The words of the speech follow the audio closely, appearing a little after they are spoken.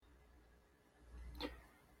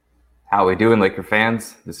How we doing, Laker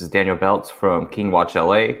fans? This is Daniel Belts from King Watch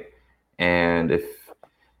LA. And if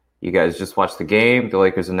you guys just watched the game, the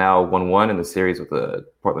Lakers are now 1-1 in the series with the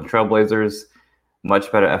Portland Trailblazers.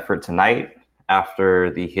 Much better effort tonight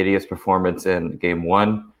after the hideous performance in Game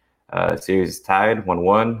 1. Series is tied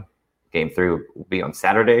 1-1. Game 3 will be on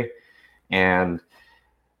Saturday. And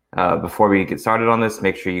before we get started on this,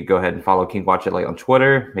 make sure you go ahead and follow King Watch LA on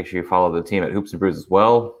Twitter. Make sure you follow the team at Hoops and Brews as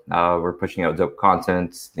well. We're pushing out dope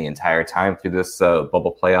content the entire time through this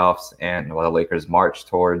bubble playoffs and while the Lakers march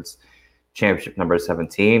towards championship number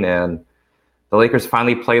 17. And the Lakers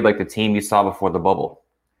finally played like the team you saw before the bubble.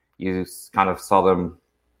 You kind of saw them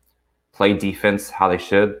play defense how they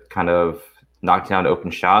should, kind of knock down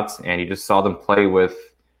open shots, and you just saw them play with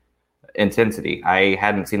intensity. I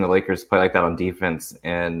hadn't seen the Lakers play like that on defense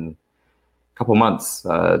in a couple months.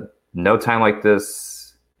 No time like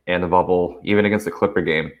this in the bubble, even against the Clipper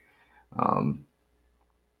game.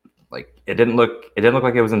 It didn't look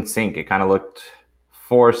like it was in sync. It kind of looked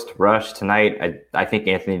forced, rushed tonight. I think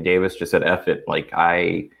Anthony Davis just said F it. Like,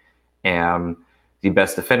 I am the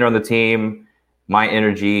best defender on the team. My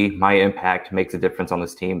energy, my impact makes a difference on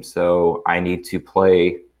this team. So I need to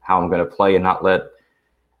play how I'm going to play and not let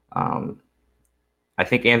I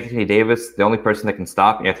think Anthony Davis, the only person that can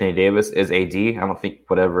stop Anthony Davis is AD. I don't think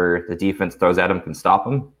whatever the defense throws at him can stop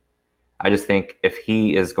him. I just think if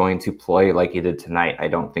he is going to play like he did tonight, I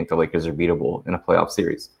don't think the Lakers are beatable in a playoff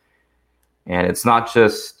series. And it's not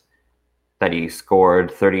just that he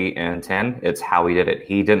scored 30 and 10. It's how he did it.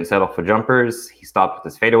 He didn't settle for jumpers. He stopped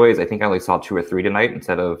with his fadeaways. I think I only saw 2 or 3 tonight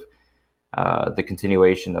instead of the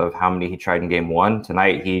continuation of how many he tried in game 1.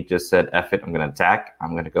 Tonight, he just said, F it, I'm going to attack.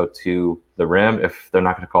 I'm going to go to the rim. If they're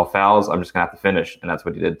not going to call fouls, I'm just going to have to finish. And that's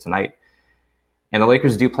what he did tonight. And the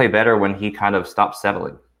Lakers do play better when he kind of stops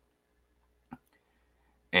settling.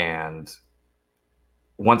 And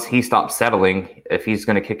once he stops settling, if he's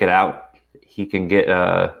going to kick it out, he can get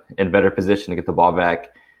in a better position to get the ball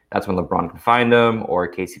back. That's when LeBron can find him, or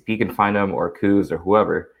KCP can find him, or Kuz, or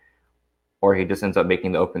whoever. Or he just ends up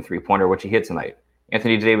making the open three-pointer, which he hit tonight.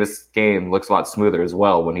 Anthony Davis' game looks a lot smoother as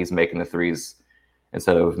well when he's making the threes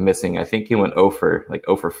instead of missing. I think he went 0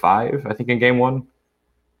 for 5, I think, in game 1.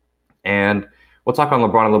 And we'll talk on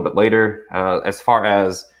LeBron a little bit later. As far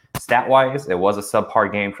as stat-wise, it was a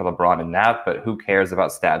subpar game for LeBron and Nap, but who cares about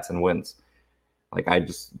stats and wins? I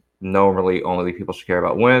just normally only people should care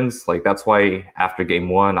about wins. That's why after game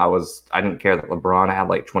 1, I didn't care that LeBron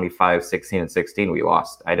had 25, 16, and 16. We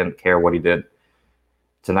lost. I didn't care what he did.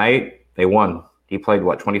 Tonight, they won. He played,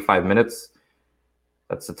 25 minutes?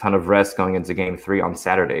 That's a ton of rest going into game 3 on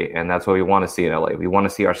Saturday, and that's what we want to see in LA. We want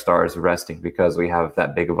to see our stars resting because we have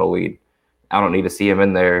that big of a lead. I don't need to see him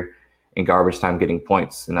in there in garbage time getting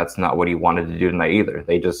points, and that's not what he wanted to do tonight either.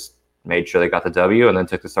 They just made sure they got the W and then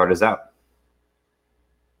took the starters out.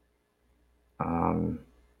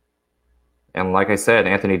 And like I said,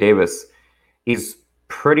 Anthony Davis, he's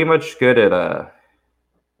pretty much good at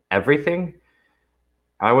everything.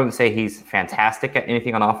 I wouldn't say he's fantastic at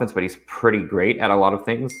anything on offense, but he's pretty great at a lot of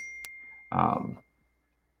things.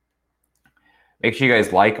 Make sure you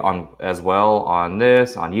guys like as well on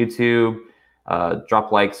this, on YouTube.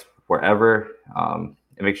 Drop likes wherever. And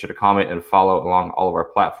make sure to comment and follow along all of our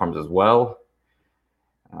platforms as well.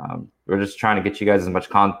 We're just trying to get you guys as much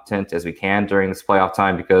content as we can during this playoff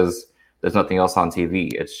time because there's nothing else on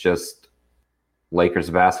TV. It's just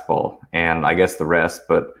Lakers basketball and I guess the rest.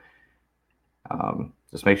 But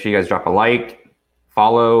just make sure you guys drop a like,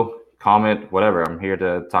 follow, comment, whatever. I'm here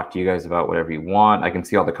to talk to you guys about whatever you want. I can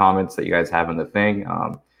see all the comments that you guys have in the thing.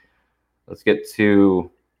 Let's get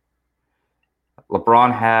to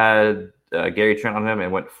LeBron had Gary Trent on him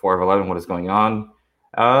and went 4 of 11. What is going on?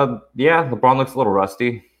 LeBron looks a little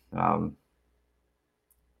rusty. The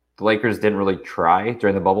Lakers didn't really try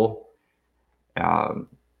during the bubble.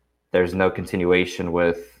 There's no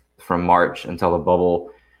continuation from March until the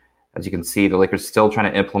bubble. As you can see, the Lakers still trying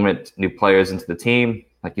to implement new players into the team.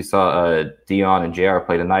 Like you saw Dion and JR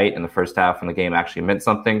play tonight in the first half when the game actually meant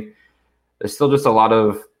something. There's still just a lot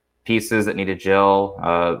of pieces that need to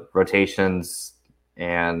gel, rotations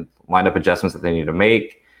and lineup adjustments that they need to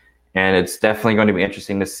make. And it's definitely going to be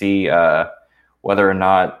interesting to see whether or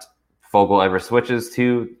not Vogel ever switches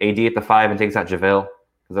to AD at the 5 and takes out JaVale,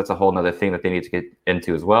 because that's a whole other thing that they need to get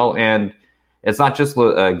into as well. And it's not just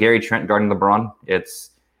Gary Trent guarding LeBron. It's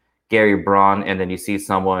Gary Braun, and then you see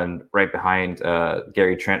someone right behind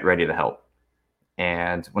Gary Trent ready to help.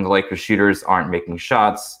 And when the Lakers shooters aren't making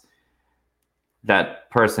shots, that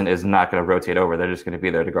person is not going to rotate over. They're just going to be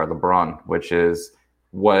there to guard LeBron, which is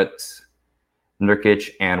what Nurkic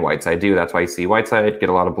and Whiteside do. That's why you see Whiteside get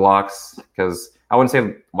a lot of blocks, because I wouldn't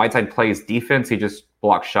say Whiteside plays defense. He just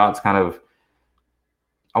blocks shots kind of.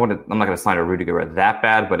 I'm not going to sign a Rudy Gobert that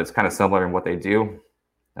bad, but it's kind of similar in what they do.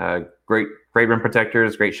 Great rim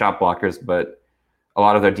protectors, great shot blockers, but a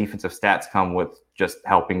lot of their defensive stats come with just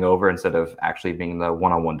helping over instead of actually being the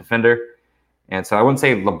one-on-one defender. And so I wouldn't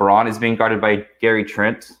say LeBron is being guarded by Gary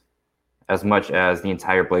Trent as much as the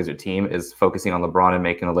entire Blazer team is focusing on LeBron and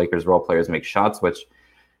making the Lakers role players make shots, which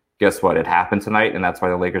guess what? It happened tonight, and that's why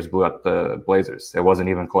the Lakers blew out the Blazers. It wasn't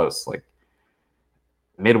even close. Like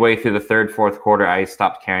midway through the third, fourth quarter, I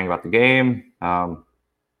stopped caring about the game.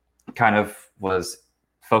 Kind of was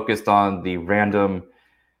focused on the random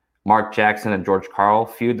Mark Jackson and George Karl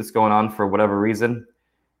feud that's going on for whatever reason.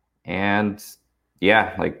 And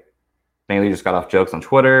yeah, like mainly just got off jokes on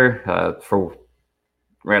Twitter for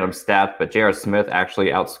random stat, but J.R. Smith actually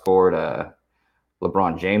outscored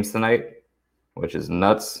LeBron James tonight, which is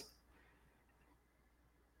nuts.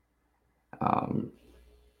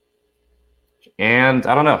 And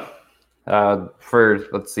I don't know.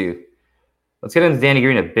 Let's see. Let's get into Danny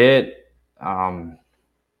Green a bit. I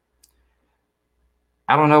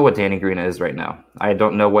don't know what Danny Green is right now. I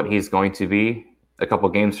don't know what he's going to be a couple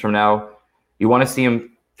games from now. You want to see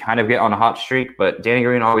him kind of get on a hot streak, but Danny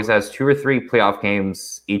Green always has 2 or 3 playoff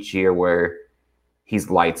games each year where he's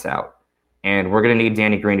lights out. And we're going to need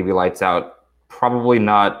Danny Green to be lights out. Probably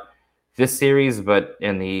not this series, but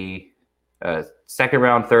in the second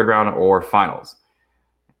round, third round, or finals.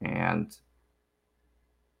 And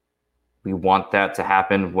we want that to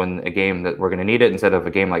happen when a game that we're going to need it instead of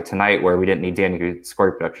a game like tonight where we didn't need Danny Green's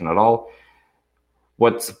scoring production at all.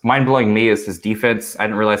 What's mind-blowing me is his defense. I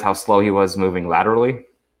didn't realize how slow he was moving laterally.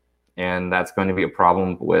 And that's going to be a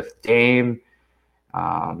problem with Dame,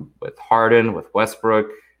 with Harden, with Westbrook,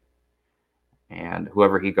 and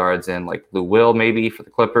whoever he guards in, like Lou Will maybe for the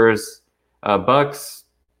Clippers. Bucks,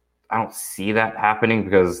 I don't see that happening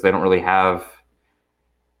because they don't really have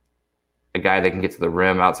a guy that can get to the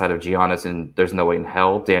rim outside of Giannis, and there's no way in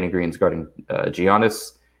hell Danny Green's guarding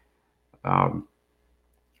Giannis.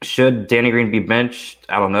 Should Danny Green be benched?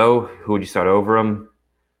 I don't know. Who would you start over him?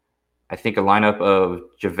 I think a lineup of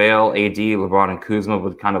JaVale, AD, LeBron, and Kuzma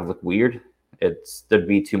would kind of look weird. There'd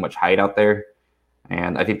be too much height out there.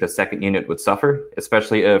 And I think the second unit would suffer,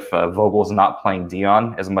 especially if Vogel's not playing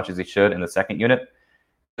Dion as much as he should in the second unit.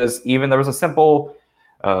 Because even there was a simple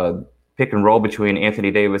pick and roll between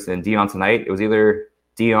Anthony Davis and Dion tonight. It was either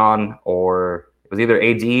Dion or it was either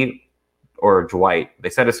AD or Dwight. They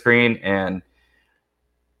set a screen and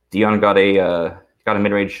Dion got a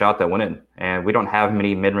mid-range shot that went in. And we don't have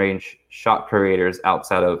many mid-range shot creators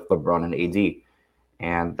outside of LeBron and AD.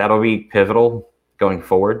 And that'll be pivotal going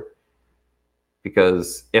forward.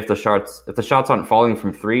 Because if the shots aren't falling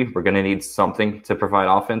from 3, we're going to need something to provide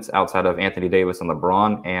offense outside of Anthony Davis and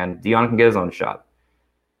LeBron, and Dion can get his own shot.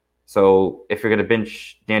 So if you're going to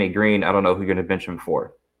bench Danny Green, I don't know who you're going to bench him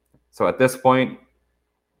for. So at this point,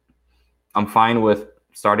 I'm fine with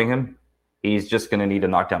starting him. He's just going to need to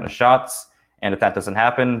knock down his shots, and if that doesn't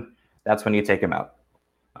happen, that's when you take him out.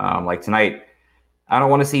 Like tonight, I don't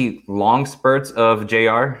want to see long spurts of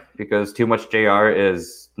JR because too much JR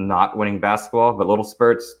is not winning basketball, but little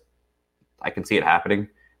spurts, I can see it happening.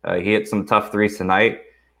 He hit some tough threes tonight.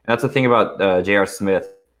 And that's the thing about J.R.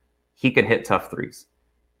 Smith. He can hit tough threes.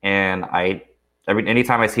 And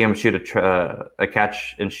anytime I see him shoot a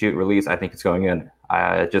catch and shoot release, I think it's going in.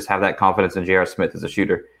 I just have that confidence in J.R. Smith as a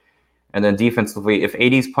shooter. And then defensively, if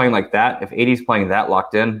AD's playing like that, if AD's playing that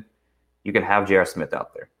locked in, you can have J.R. Smith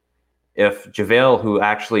out there. If JaVale, who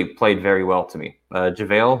actually played very well to me,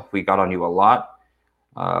 JaVale, we got on you a lot.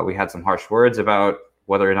 We had some harsh words about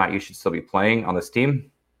whether or not you should still be playing on this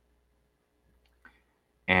team.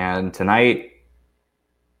 And tonight,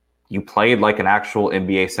 you played like an actual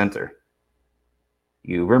NBA center.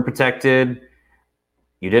 You rim protected.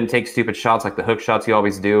 You didn't take stupid shots like the hook shots you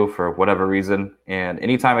always do for whatever reason. And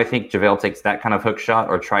anytime I think JaVale takes that kind of hook shot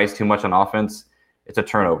or tries too much on offense, it's a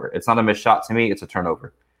turnover. It's not a missed shot to me. It's a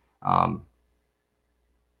turnover.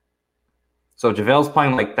 So if JaVale's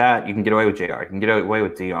playing like that, you can get away with JR. You can get away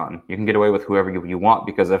with Dion. You can get away with whoever you want,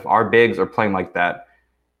 because if our bigs are playing like that,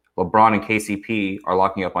 LeBron and KCP are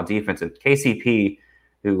locking up on defense. And KCP,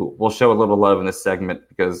 who will show a little love in this segment,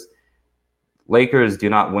 because Lakers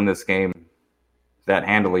do not win this game that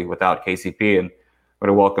handily without KCP. And I'm going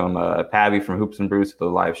to welcome Pabby from Hoops and Brews to the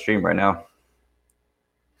live stream right now.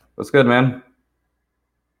 What's good, man?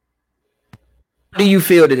 How do you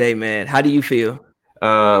feel today, man? How do you feel?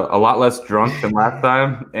 A lot less drunk than last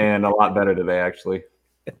time, and a lot better today, actually.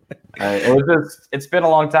 It's been a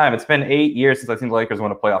long time. It's been 8 years since I've seen the Lakers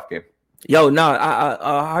win a playoff game. Yo, no,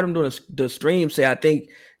 I heard him doing the stream say I think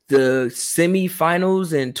the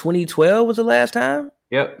semifinals in 2012 was the last time.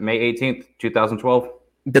 Yep, May 18th, 2012.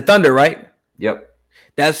 The Thunder, right? Yep.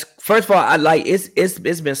 That's first of all, I like it's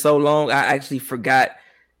been so long. I actually forgot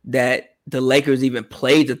that the Lakers even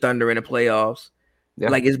played the Thunder in the playoffs. Yeah.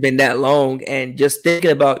 Like it's been that long, and just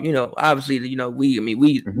thinking about, obviously,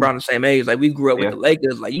 we around the same age. Like we grew up with the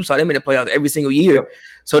Lakers. Like you saw them in the playoffs every single year. Yep.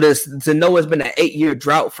 So to know it's been an 8-year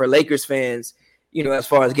drought for Lakers fans, as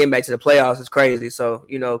far as getting back to the playoffs, is crazy. So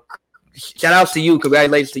shout outs to you,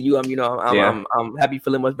 congratulations to you. I'm happy,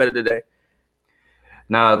 feeling much better today.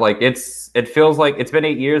 No, like it feels like it's been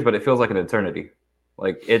 8 years, but it feels like an eternity.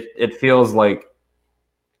 Like it feels like,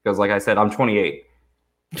 because like I said, I'm 28.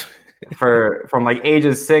 From like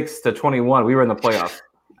ages 6 to 21, we were in the playoffs.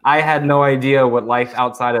 I had no idea what life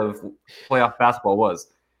outside of playoff basketball was.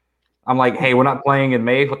 I'm like, hey, we're not playing in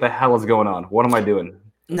May. What the hell is going on? What am I doing?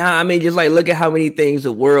 Nah, I mean, just like look at how many things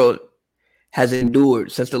the world has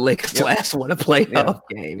endured since the Lakers last won a playoff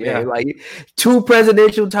game. Man. Yeah. Like 2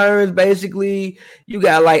 presidential terms, basically. You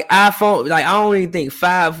got like iPhone, like I don't even think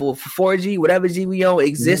 5 or 4G, whatever G we on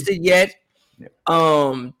existed yet.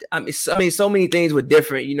 I mean, so many things were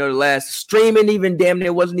different. The last streaming even damn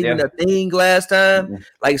near wasn't even a thing last time. Mm-hmm.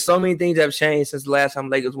 Like so many things have changed since the last time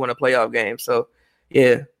Lakers won a playoff game. So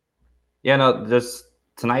no,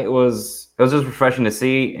 tonight it was just refreshing to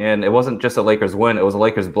see, and it wasn't just a Lakers win; it was a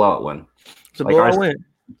Lakers blowout win. It's a blowout win.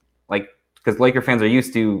 Like because Laker fans are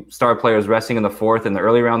used to star players resting in the fourth in the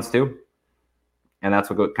early rounds too. And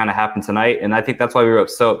that's what kind of happened tonight. And I think that's why we were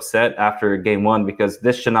so upset after game 1, because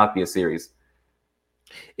this should not be a series.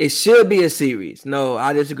 It should be a series. No,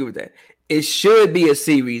 I disagree with that. It should be a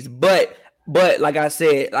series, but like I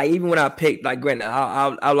said, like even when I picked, like granted,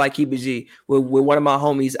 I like keep it G with one of my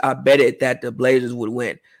homies. I betted that the Blazers would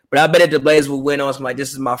win, but I betted the Blazers would win on some like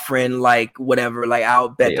this is my friend, like whatever. Like I'll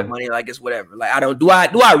bet the money, like it's whatever. Like I don't do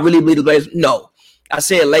I really believe the Blazers? No, I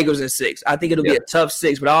said Lakers in 6. I think it'll be a tough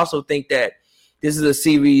 6, but I also think that this is a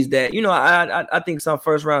series that, I think some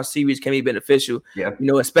first round series can be beneficial. Yeah.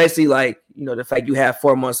 Especially like, the fact you have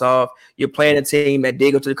 4 months off. You're playing a team that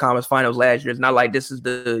did go to the conference finals last year. It's not like this is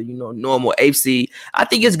the, normal AFC. I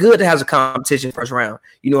think it's good to have a competition first round,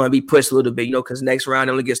 and be pushed a little bit, because next round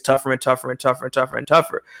it only gets tougher and tougher and tougher and tougher and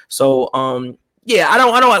tougher. So, I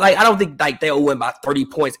don't think like they'll win by 30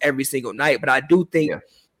 points every single night, but I do think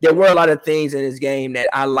there were a lot of things in this game that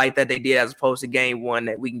I like that they did as opposed to game 1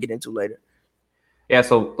 that we can get into later. Yeah,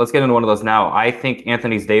 so let's get into one of those now. I think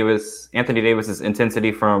Anthony Davis's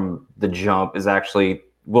intensity from the jump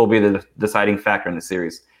will be the deciding factor in the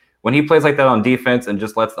series. When he plays like that on defense and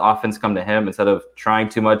just lets the offense come to him instead of trying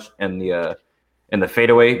too much in the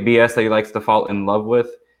fadeaway BS that he likes to fall in love with,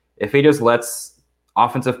 if he just lets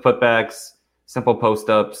offensive putbacks, simple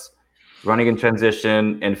post-ups, running in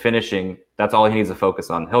transition, and finishing, that's all he needs to focus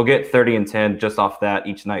on. He'll get 30 and 10 just off that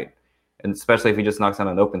each night. And especially if he just knocks down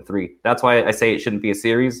an open 3. That's why I say it shouldn't be a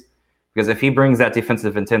series, because if he brings that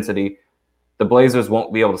defensive intensity, the Blazers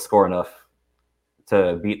won't be able to score enough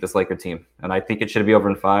to beat this Laker team. And I think it should be over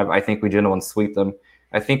in 5. I think we genuinely sweep them.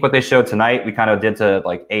 I think what they showed tonight, we kind of did to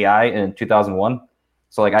like AI in 2001.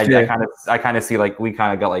 So like I kind of see like we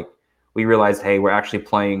kind of got like we realized, hey, we're actually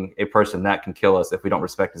playing a person that can kill us if we don't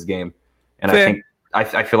respect his game. And fair. I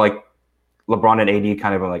feel like LeBron and AD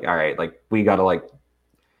kind of are like, all right, like we got to like.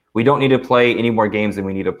 We don't need to play any more games than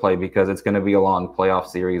we need to play, because it's going to be a long playoff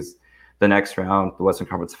series, the next round, the Western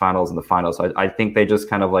Conference Finals, and the finals. So I think they just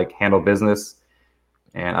kind of like handle business.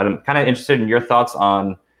 And I'm kind of interested in your thoughts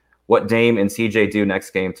on what Dame and CJ do next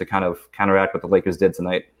game to kind of counteract what the Lakers did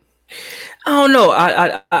tonight. I don't know.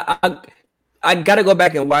 I got to go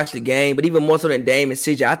back and watch the game, but even more so than Dame and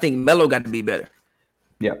CJ, I think Melo got to be better.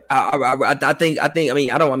 Yeah, I think. I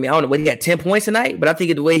don't know what he had 10 points tonight, but I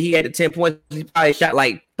think the way he had the 10 points, he probably shot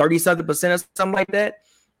like 30-something% or something like that.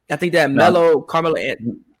 I think that Melo, Carmelo,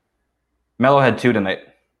 and Melo had 2 tonight.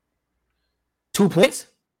 2 points.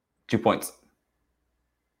 2 points.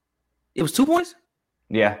 It was 2 points.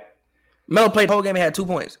 Yeah, Melo played the whole game and had 2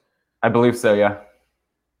 points. I believe so. Yeah,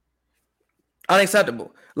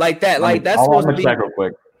 unacceptable. Like that. Like that's supposed to be. Check real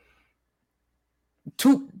quick.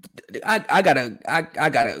 2. I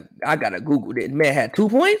gotta Google it. Man had 2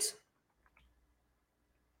 points.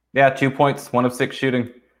 Yeah, 2 points, 1 of 6 shooting.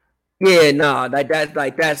 Yeah, no, that's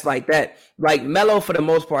like that. Like Melo, for the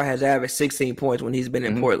most part, has averaged 16 points when he's been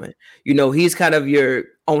in Portland. He's kind of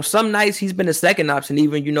on some nights he's been the second option,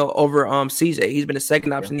 even over CJ. He's been the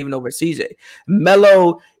second option even over CJ.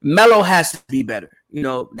 Melo has to be better.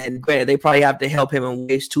 And granted, they probably have to help him in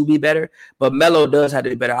ways to be better, but Melo does have to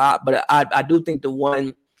be better. But I do think the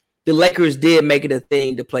one the Lakers did make it a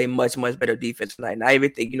thing to play much, much better defense tonight. And I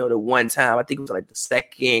even think, the one time, I think it was like the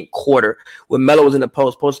second quarter when Melo was in the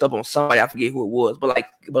posted up on somebody, I forget who it was, but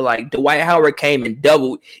Dwight Howard came and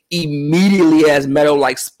doubled immediately as Melo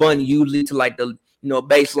like spun usually to like the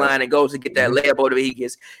baseline and goes to get that layup over.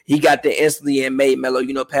 He got there instantly and made Melo,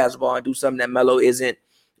 pass the ball and do something that Melo isn't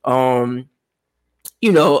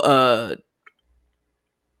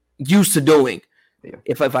used to doing. Yeah.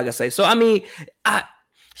 If I can say so. I mean, as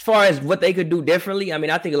far as what they could do differently, I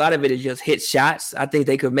mean, I think a lot of it is just hit shots. I think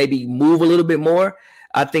they could maybe move a little bit more.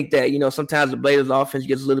 I think that, sometimes the Blazers offense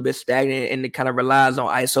gets a little bit stagnant and it kind of relies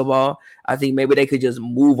on ISO ball. I think maybe they could just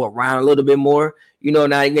move around a little bit more.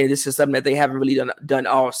 Now, again, this is something that they haven't really done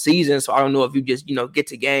all season. So I don't know if you just, get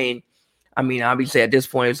to game. I mean, obviously at this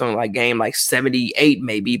point, it's on like game like 78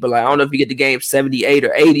 maybe. But I don't know if you get to game 78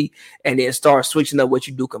 or 80 and then start switching up what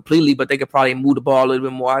you do completely. But they could probably move the ball a little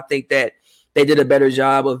bit more. I think that they did a better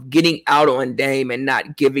job of getting out on Dame and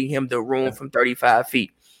not giving him the room from 35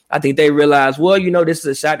 feet. I think they realized, well, this is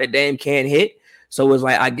a shot that Dame can hit. So it's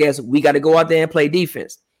like, I guess we got to go out there and play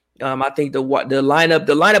defense. I think the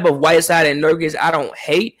lineup of Whiteside and Nurkic, I don't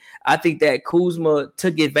hate. I think that Kuzma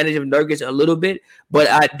took advantage of Nurkic a little bit, but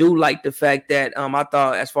I do like the fact that I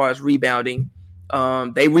thought as far as rebounding,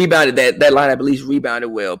 they rebounded that lineup at least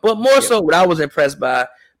rebounded well. But more so, what I was impressed by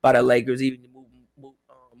the Lakers, even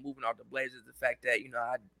moving off the Blazers, the fact that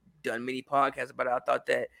I've done many podcasts about it. I thought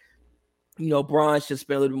that Bron should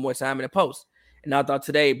spend a little bit more time in the post, and I thought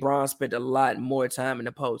today Bron spent a lot more time in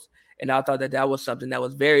the post, and I thought that was something that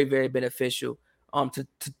was very, very beneficial to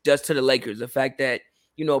the Lakers. The fact that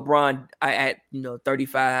Bron at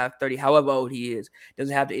 35, 30, however old he is,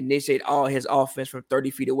 doesn't have to initiate all his offense from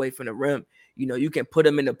 30 feet away from the rim. You can put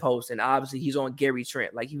him in the post, and obviously he's on Gary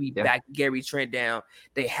Trent. Like he back Gary Trent down.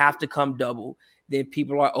 They have to come double. Then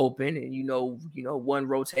people are open, and one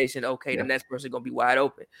rotation. Okay, the next person gonna be wide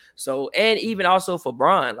open. So, and even also for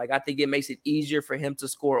Bron, like I think it makes it easier for him to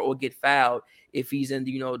score or get fouled if he's in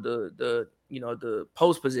the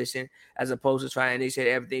post position as opposed to trying to initiate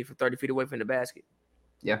everything from 30 feet away from the basket.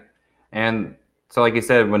 Yeah, and so like you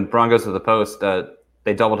said, when Bron goes to the post,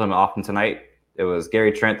 they doubled him often tonight. It was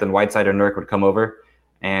Gary Trent, then Whiteside or Nurk would come over,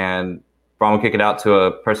 and Bron would kick it out to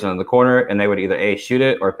a person in the corner, and they would either shoot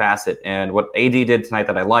it or pass it. And what AD did tonight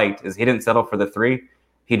that I liked is he didn't settle for the three.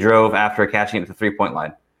 He drove after catching it to the 3-point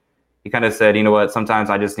line. He kind of said, you know what, sometimes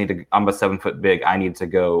I just need to, I'm a 7-foot big. I need to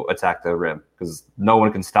go attack the rim because no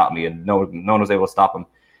one can stop me, and no one was able to stop him.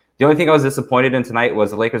 The only thing I was disappointed in tonight was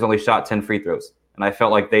the Lakers only shot 10 free throws. And I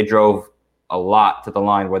felt like they drove a lot to the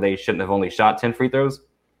line where they shouldn't have only shot 10 free throws.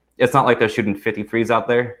 It's not like they're shooting 50 threes out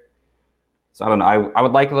there. So I don't know. I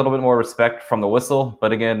would like a little bit more respect from the whistle.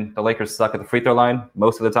 But again, the Lakers suck at the free throw line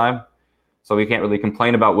most of the time. So we can't really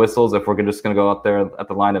complain about whistles if we're just going to go out there at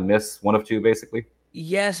the line and miss one of two, basically.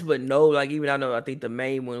 Yes, but no. Like, even I think the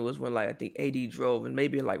main one was when, like, I think AD drove, and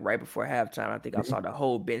maybe, like, right before halftime, I think I saw the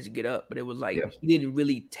whole bench get up. But it was like he didn't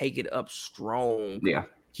really take it up strong. Yeah.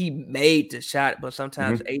 He made the shot, but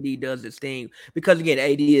sometimes AD does this thing. Because, again,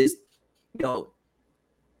 AD is,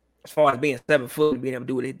 as far as being 7 foot and being able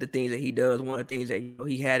to do the things that he does, one of the things that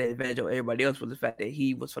he had an advantage over everybody else was the fact that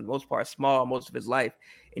he was, for the most part, small most of his life,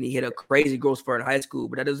 and he hit a crazy growth spurt in high school.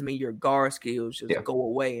 But that doesn't mean your guard skills just go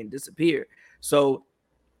away and disappear. So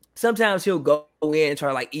sometimes he'll go in and try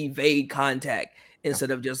to like evade contact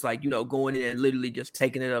instead of just like going in and literally just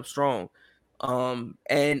taking it up strong.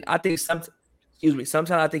 And I think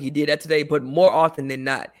sometimes I think he did that today, but more often than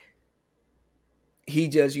not, he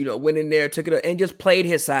just, went in there, took it up, and just played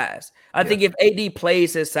his size. I think if AD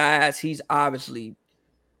plays his size, he's obviously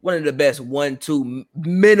one of the best 1, 2,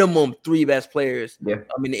 minimum 3 best players in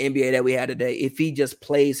the NBA that we had today. If he just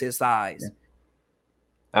plays his size.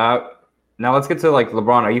 Now let's get to like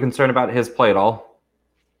LeBron. Are you concerned about his play at all?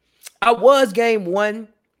 I was game 1.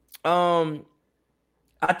 I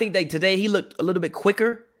think that today he looked a little bit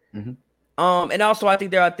quicker. And also I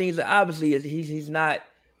think there are things that obviously he's not.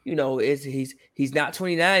 He's not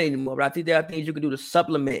 29 anymore, but I think there are things you can do to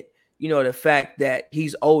supplement, the fact that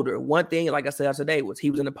he's older. One thing, like I said today, was he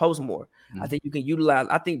was in the post more. I think you can utilize.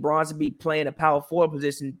 I think Bronson be playing a power forward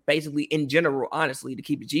position, basically in general. Honestly, to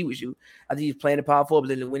keep it G with you, I think he's playing a power forward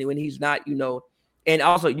position when he's not. And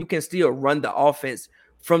also you can still run the offense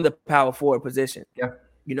from the power forward position. Yeah.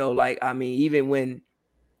 Even when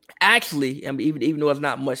actually, even though it's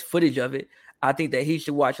not much footage of it, I think that he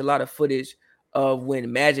should watch a lot of footage of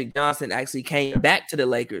when Magic Johnson actually came back to the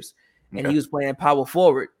Lakers and he was playing power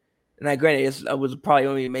forward. And granted, it was probably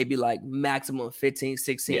only maybe like maximum 15,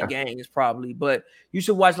 16 games probably, but you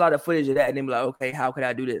should watch a lot of footage of that and then be like, okay, how could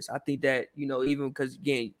I do this? I think that, even because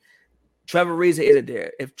again, Trevor Ariza isn't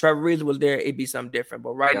there. If Trevor Ariza was there, it'd be something different.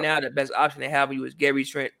 But right Yeah. now, the best option they have for you is Gary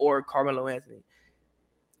Trent or Carmelo Anthony.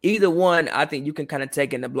 Either one, I think you can kind of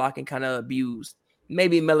take in the block and kind of abuse.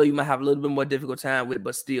 Maybe Melo, you might have a little bit more difficult time with,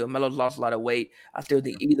 but still, Melo's lost a lot of weight. I still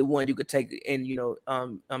think either one you could take in,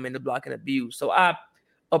 in the block and abuse. So I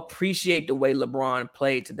appreciate the way LeBron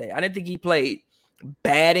played today. I didn't think he played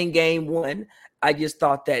bad in game one. I just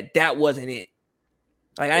thought that wasn't it.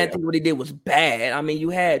 Like, I didn't think what he did was bad. I mean, you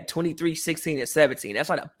had 23, 16, and 17. That's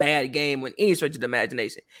not a bad game in any stretch of the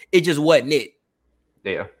imagination. It just wasn't it.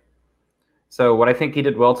 Yeah. So what I think he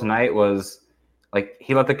did well tonight was, like,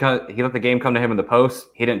 he let the game come to him in the post.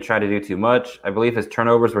 He didn't try to do too much. I believe his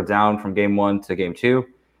turnovers were down from game one to game two.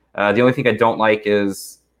 The only thing I don't like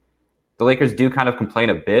is the Lakers do kind of complain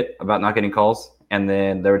a bit about not getting calls. And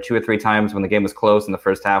then there were 2 or 3 times when the game was close in the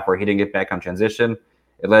first half where he didn't get back on transition.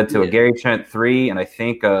 It led to a Gary Trent 3 and I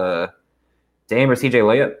think Dame or CJ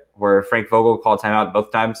layup where Frank Vogel called timeout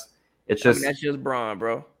both times. It's just that's just Bron,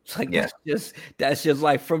 bro. It's like that's just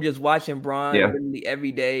like from just watching Bron literally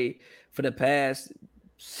every day for the past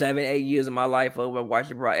 7-8 years of my life over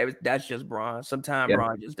watching Bron. That's just Bron. Sometimes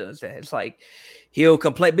Bron just does that. It's like he'll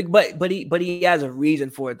complain, but he has a reason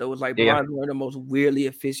for it though. It's like Bron's one of the most weirdly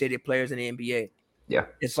officiated players in the NBA. Yeah,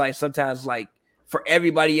 it's like sometimes like for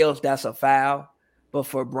everybody else that's a foul, but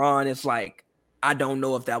for Bron it's like I don't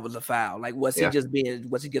know if that was a foul. Like was he just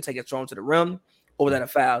taking thrown to the rim? Or was that a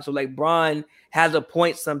foul? So like Bron has a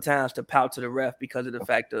point sometimes to pout to the ref because of the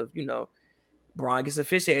fact of, Bron gets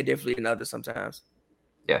officiated differently than others sometimes.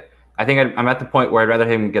 Yeah. I think I'm at the point where I'd rather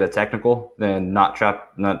him get a technical than not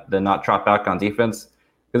trap back on defense.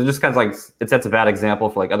 Because it just kind of like it sets a bad example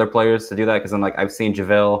for like other players to do that. Because then like I've seen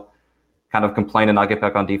JaVale kind of complain and not get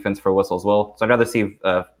back on defense for a whistle as well. So I'd rather see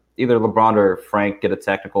either LeBron or Frank get a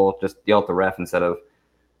technical, just yell at the ref instead of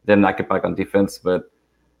them not get back on defense. But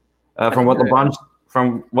from what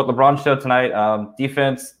LeBron showed tonight,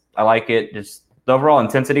 defense, I like it. Just the overall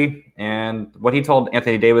intensity and what he told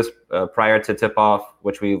Anthony Davis prior to tip-off,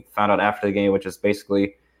 which we found out after the game, which is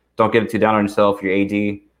basically don't get it too down on yourself, your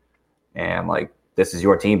AD, and like this is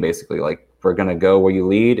your team basically. Like we're gonna go where you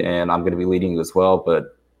lead, and I'm gonna be leading you as well.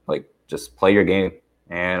 But like just play your game.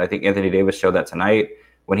 And I think Anthony Davis showed that tonight.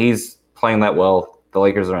 When he's playing that well, the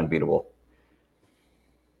Lakers are unbeatable.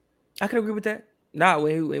 I can agree with that. Not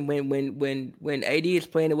when AD is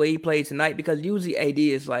playing the way he played tonight, because usually AD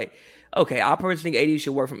is like, okay, I personally think AD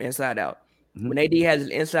should work from inside out. Mm-hmm. When AD has his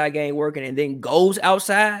inside game working and then goes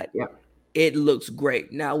outside, it looks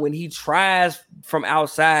great. Now, when he tries from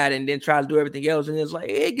outside and then tries to do everything else, and it's like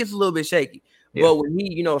it gets a little bit shaky. Yeah. But when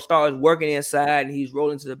he, starts working inside and he's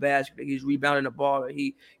rolling to the basket, he's rebounding the ball, or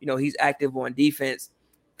he's active on defense.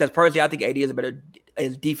 Because personally, I think AD is a better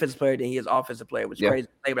defensive player than he is offensive player, which is crazy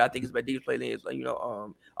to say, but I think he's a better defensive player than he is,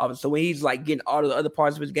 offensive. So when he's like getting all of the other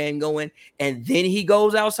parts of his game going, and then he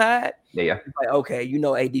goes outside, it's like, okay,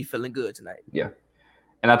 AD feeling good tonight. Yeah,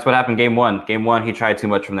 and that's what happened game one. Game one, he tried too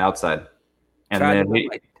much from the outside, and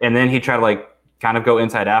then he tried to like kind of go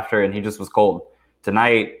inside after, and he just was cold.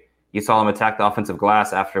 Tonight, you saw him attack the offensive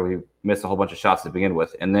glass after we missed a whole bunch of shots to begin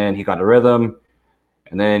with, and then he got a rhythm.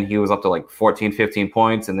 And then he was up to like 14, 15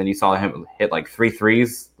 points. And then you saw him hit like 3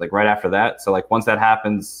 threes like right after that. So like once that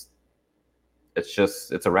happens, it's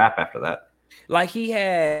a wrap after that. Like he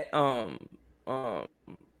had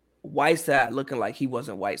Whiteside looking like he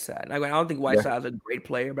wasn't Whiteside. I don't think Whiteside's a great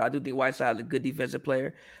player, but I do think Whiteside's a good defensive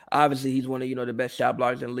player. Obviously, he's one of the best shot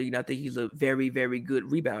blockers in the league. And I think he's a very, very good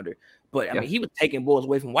rebounder. But I mean, he was taking balls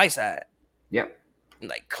away from Whiteside. Yeah.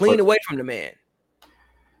 Like clean away from the man.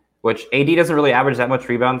 Which AD doesn't really average that much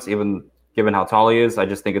rebounds, even given how tall he is. I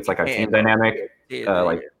just think it's like our team dynamic.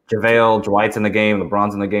 Like JaVale, Dwight's in the game,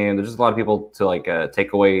 LeBron's in the game. There's just a lot of people to like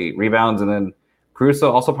take away rebounds. And then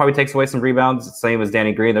Caruso also probably takes away some rebounds, same as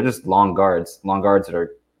Danny Green. They're just long guards that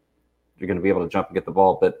you're going to be able to jump and get the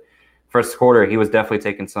ball. But first quarter, he was definitely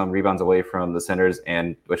taking some rebounds away from the centers,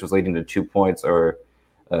 and which was leading to 2 points or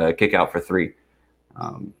kick out for 3.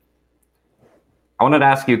 I wanted to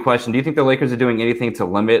ask you a question. Do you think the Lakers are doing anything to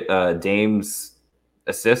limit Dame's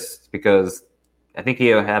assists? Because I think he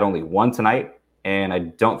had only 1 tonight, and I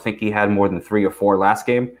don't think he had more than 3 or 4 last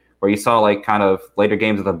game, where you saw like kind of later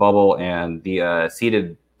games of the bubble and the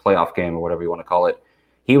seeded playoff game or whatever you want to call it.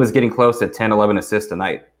 He was getting close to 10, 11 assists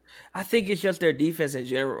tonight. I think it's just their defense in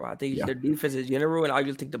general. I think it's their defense in general, and I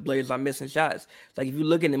just think the Blazers are missing shots. Like if you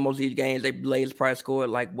look at most of these games, they Blazers probably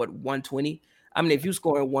scored like 120. I mean, if you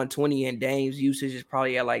score 120 and Dame's usage is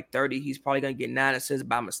probably at like 30, he's probably going to get 9 assists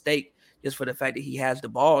by mistake just for the fact that he has the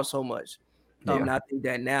ball so much. And I think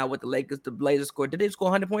that now with the Blazers scored. Did they score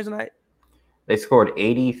 100 points tonight? They scored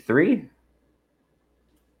 83.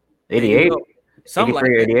 88, something like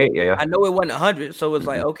 83, that. 88. Yeah, I know it wasn't 100, so it's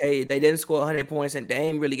like, okay, they didn't score 100 points, and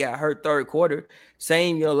Dame really got hurt third quarter.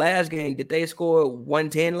 Same, last game. Did they score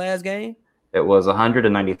 110 last game? It was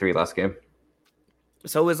 193 last game.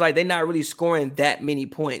 So it's like they're not really scoring that many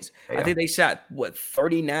points. Yeah. I think they shot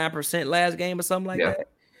 39% last game or something like that.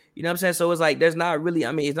 You know what I'm saying? So it's like there's not really,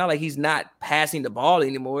 I mean, it's not like he's not passing the ball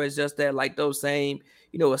anymore. It's just that like those same,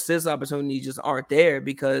 assist opportunities just aren't there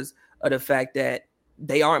because of the fact that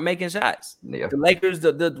they aren't making shots. Yeah. The Lakers,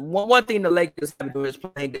 the one thing the Lakers have been doing is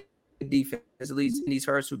playing good defense, at least in these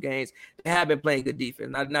first two games. They have been playing good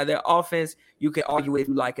defense. Now their offense, you can argue if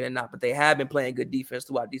you like it or not, but they have been playing good defense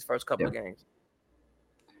throughout these first couple of games.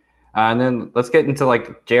 And then let's get into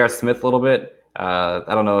like J.R. Smith a little bit. I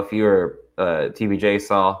don't know if you or TBJ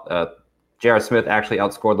saw. J.R. Smith actually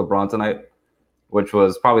outscored LeBron tonight, which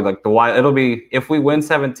was probably like the wild. It'll be if we win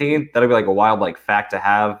 17, that'll be like a wild like fact to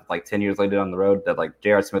have like 10 years later on the road that like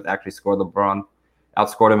J.R. Smith actually scored LeBron,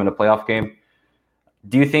 outscored him in a playoff game.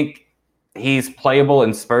 Do you think he's playable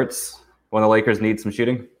in spurts when the Lakers need some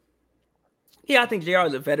shooting? Yeah, I think JR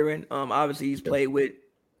is a veteran. Obviously he's played with.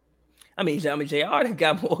 I mean, JR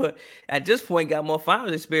got more at this point, got more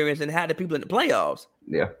finals experience than had the people in the playoffs.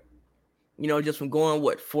 Yeah. Just from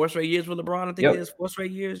going 4 straight years with LeBron, I think it is 4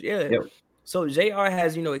 straight years. Yeah. Yep. So JR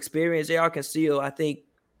has, experience. JR can still, I think,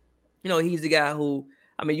 he's the guy who,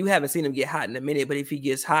 I mean, you haven't seen him get hot in a minute, but if he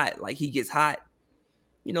gets hot, like he gets hot,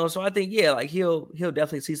 so I think, like he'll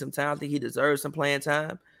definitely see some time. I think he deserves some playing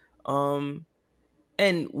time.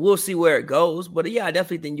 And we'll see where it goes. But yeah, I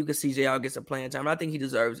definitely think you can see JR get some playing time. I think he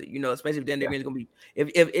deserves it, especially if Danny Green is going to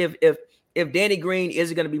be if Danny Green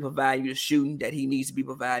isn't going to be providing you the shooting that he needs to be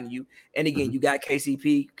providing you. And again, you got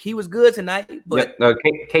KCP. He was good tonight, but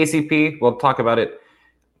KCP, we'll talk about it.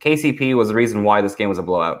 KCP was the reason why this game was a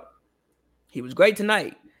blowout. He was great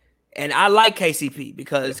tonight. And I like KCP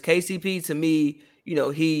because KCP to me,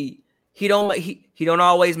 he don't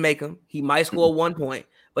always make them. He might score 1 point.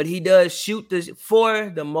 But he does shoot for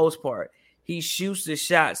the most part. He shoots the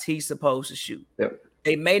shots he's supposed to shoot. Yep.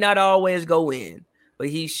 They may not always go in, but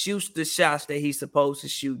he shoots the shots that he's supposed to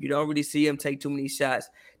shoot. You don't really see him take too many shots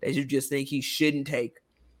that you just think he shouldn't take.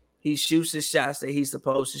 He shoots the shots that he's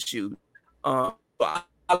supposed to shoot. I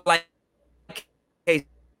like KCP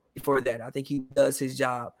for that. I think he does his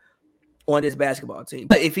job on this basketball team.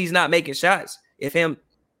 But if he's not making shots, if him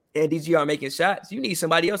and DG are making shots, you need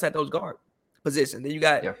somebody else at those guard position. Then you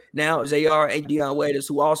got now JR and Dion Waiters,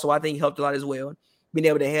 who also I think helped a lot as well. Being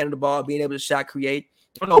able to handle the ball, being able to shot create.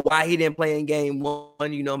 I don't know why he didn't play in game one.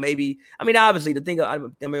 Maybe I mean obviously the thing I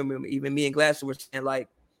remember even me and Glasser were saying like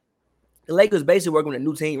the Lakers basically working with a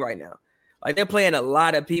new team right now. Like they're playing a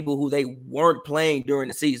lot of people who they weren't playing during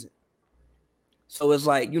the season. So it's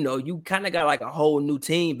like, you kind of got like a whole new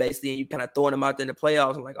team basically, and you kind of throwing them out there in the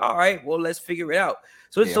playoffs. I'm like, all right, well, let's figure it out.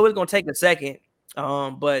 So it's gonna take a second.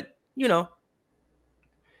 But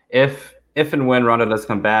If and when Rondo does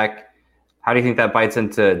come back, how do you think that bites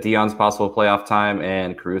into Dion's possible playoff time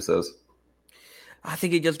and Caruso's? I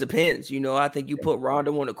think it just depends. I think you put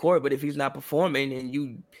Rondo on the court, but if he's not performing and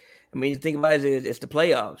you think about it, it's the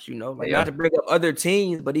playoffs, not to bring up other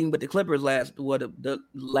teams, but even with the Clippers the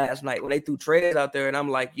last night when they threw trades out there and I'm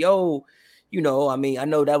like, yo, I mean, I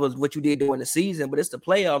know that was what you did during the season, but it's the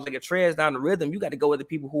playoffs. Like a Trez down the rhythm, you got to go with the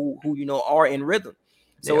people who are in rhythm.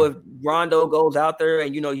 So if Rondo goes out there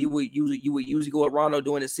and you would usually go with Rondo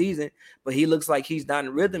during the season, but he looks like he's not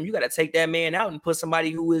in rhythm, you got to take that man out and put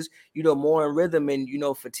somebody who is more in rhythm and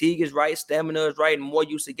fatigue is right, stamina is right, and more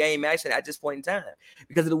used to game action at this point in time.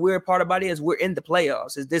 Because the weird part about it is we're in the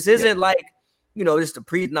playoffs. This isn't like this is the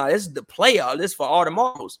this is the playoffs. This is for all the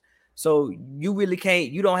marbles. So you really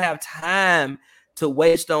can't. You don't have time to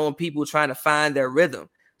waste on people trying to find their rhythm.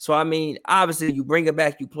 So, I mean, obviously, you bring it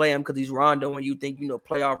back, you play him because he's Rondo, and you think,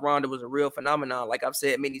 playoff Rondo was a real phenomenon, like I've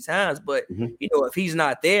said many times. But, if he's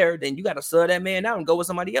not there, then you got to sub that man out and go with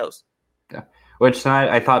somebody else. Yeah. Which tonight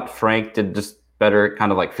I thought Frank did just better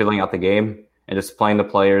kind of like filling out the game and just playing the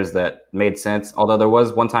players that made sense. Although there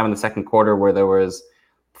was one time in the second quarter where there was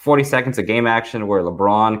 40 seconds of game action where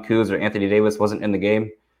LeBron, Kuz, or Anthony Davis wasn't in the game.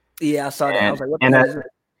 Yeah, I saw that. I was like, what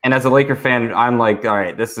and as a Laker fan, I'm like, all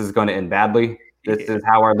right, this is going to end badly. This is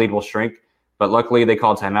how our lead will shrink. But luckily, they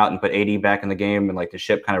called timeout and put AD back in the game, and like the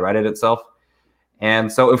ship kind of righted itself.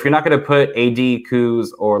 And so if you're not going to put AD, Kuz,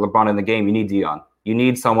 or LeBron in the game, you need Dion. You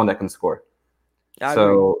need someone that can score. I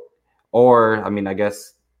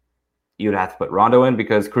guess you'd have to put Rondo in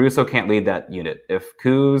because Caruso can't lead that unit. If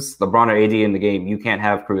Kuz, LeBron, or AD in the game, you can't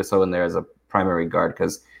have Caruso in there as a primary guard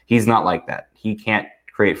because he's not like that. He can't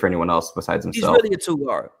create for anyone else besides himself. He's really a two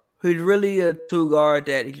guard. He's really a two guard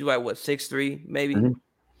that he's like 6'3", maybe.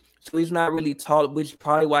 So he's not really tall, which is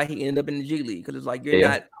probably why he ended up in the G League. Because it's like you're Yeah,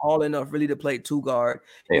 not tall enough really to play 2 guard.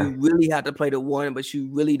 yeah, You really have to play the 1, but you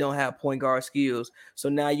really don't have point guard skills. So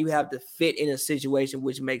now you have to fit in a situation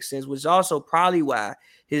which makes sense, which is also probably why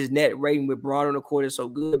his net rating with Braun on the court is so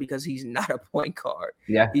good, because he's not a point guard.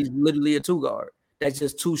 yeah. He's literally a 2 guard. That's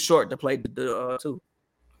just too short to play the 2.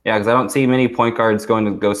 Yeah, because I don't see many point guards going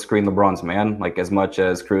to go screen LeBron's man like as much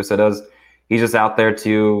as Caruso does. He's just out there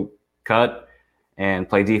to cut and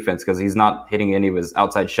play defense because he's not hitting any of his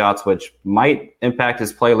outside shots, which might impact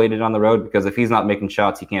his play later down the road. Because if he's not making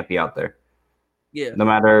shots, he can't be out there. Yeah. No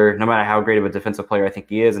matter how great of a defensive player I think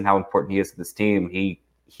he is and how important he is to this team,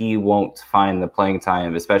 he won't find the playing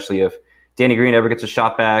time, especially if Danny Green ever gets a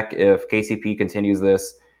shot back, if KCP continues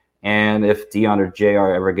this, and if Dion or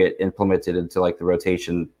JR ever get implemented into like the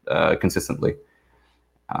rotation consistently.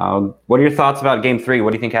 What are your thoughts about Game 3?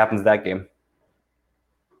 What do you think happens that game?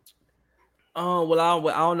 Well,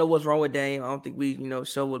 I don't know what's wrong with Dame. I don't think we,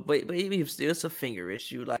 show it, but even if still, it's a finger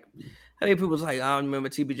issue. Like, I mean, people was like, I don't remember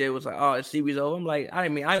TBJ was like, oh, the series over. I'm like, I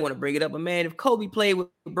didn't want to bring it up, but man, if Kobe played with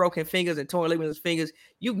broken fingers and torn ligaments in his fingers,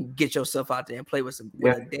 you can get yourself out there and play with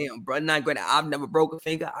a damn bro. Not granted, I've never broke a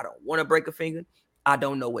finger. I don't want to break a finger. I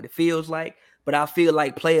don't know what it feels like, but I feel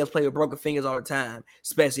like players play with broken fingers all the time,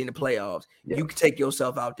 especially in the playoffs. Yeah. You can take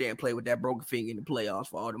yourself out there and play with that broken finger in the playoffs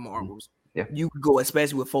for all the marbles. Yeah. You can go,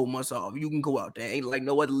 especially with 4 months off. You can go out there. Ain't like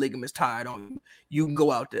no other ligaments tied on you. You can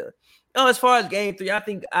go out there. As far as Game 3, I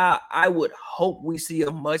think I would hope we see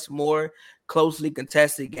a much more closely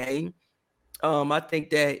contested game. I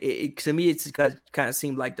think that to me, it's kind of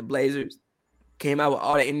seemed like the Blazers came out with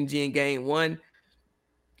all the energy in Game 1.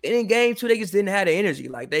 And in Game 2, they just didn't have the energy.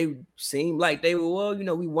 Like, they seemed like they were,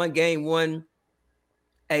 we won Game 1.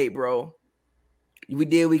 Hey, bro.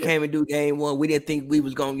 We came and do Game 1. We didn't think we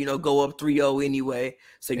was going to, go up 3-0 anyway.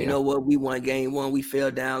 So, you know what? We won Game 1. We fell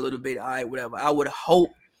down a little bit. All right, whatever. I would hope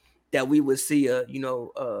that we would see a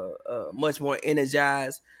much more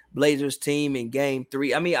energized Blazers team in Game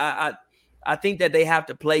 3. I mean, I think that they have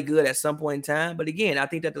to play good at some point in time. But again, I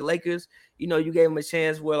think that the Lakers, you gave them a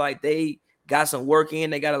chance where like they got some work in.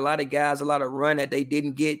 They got a lot of guys, a lot of run that they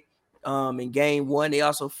didn't get in Game 1. They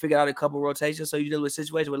also figured out a couple rotations. So, a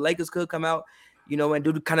situation where Lakers could come out, and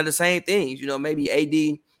do kind of the same things. Maybe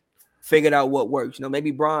AD figured out what works.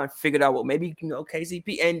 Maybe Bron figured out what, maybe,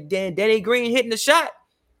 KCP. And then Danny Green hitting the shot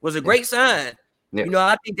was a great sign. Yeah.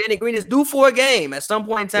 I think Danny Green is due for a game at some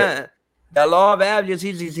point in time. Yeah. The law of averages,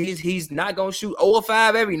 he's not going to shoot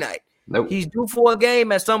 0-5 every night. Nope. He's due for a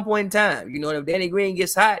game at some point in time. If Danny Green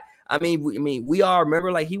gets hot, I mean, we all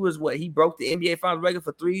remember like he broke the NBA Finals record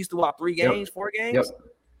for threes throughout 3 games, 4 games. Yep.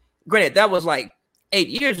 Granted, that was like 8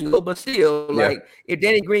 years ago, but still, like if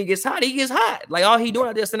Danny Green gets hot, he gets hot. Like all he doing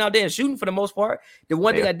out there, sitting out there and shooting for the most part. The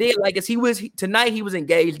one thing I did like is he was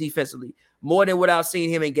engaged defensively more than what I've seen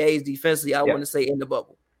him engaged defensively. I want to say in the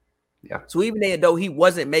bubble. Yeah. So even though he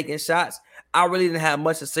wasn't making shots, I really didn't have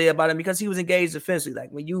much to say about him because he was engaged defensively.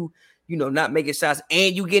 Like when you not making shots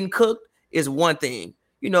and you getting cooked is one thing.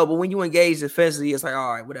 But when you engage defensively, it's like,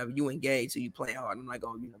 all right, whatever, you engage, so you play hard. I'm not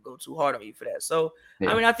going to go too hard on you for that. So,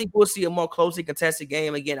 I mean, I think we'll see a more closely contested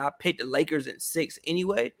game. Again, I picked the Lakers in 6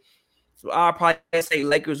 anyway. So I'll probably say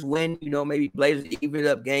Lakers win, maybe Blazers even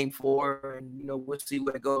up Game 4, and, we'll see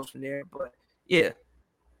where it goes from there. But, yeah.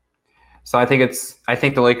 So I think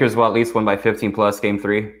the Lakers will at least win by 15 plus Game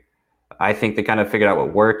 3. I think they kind of figured out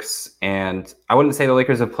what works. And I wouldn't say the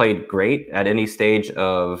Lakers have played great at any stage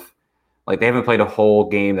of – like they haven't played a whole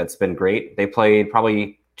game that's been great. They played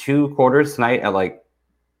probably 2 quarters tonight at like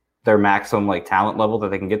their maximum like talent level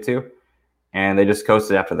that they can get to, and they just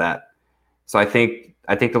coasted after that. So I think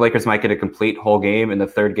the Lakers might get a complete whole game in the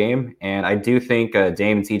 3rd game, and I do think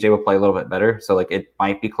Dame and CJ will play a little bit better. So like it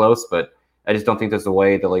might be close, but I just don't think there's a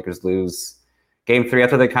way the Lakers lose Game 3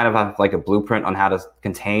 after they kind of have like a blueprint on how to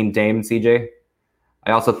contain Dame and CJ.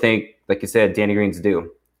 I also think, like you said, Danny Green's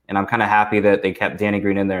due. And I'm kind of happy that they kept Danny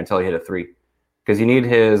Green in there until he hit a 3, because you need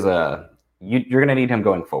his. You're going to need him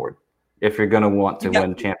going forward if you're going to want to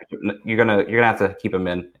win championship. You're gonna have to keep him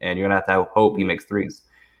in, and you're going to have to hope he makes 3s.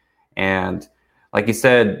 And like you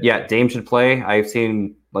said, Dame should play. I've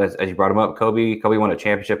seen, as you brought him up, Kobe won a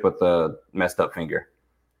championship with a messed up finger.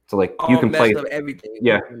 So like you can play everything.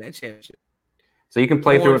 Yeah, in that championship. So you can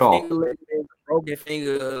play through it all. Broken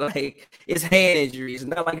finger, like it's hand injuries. It's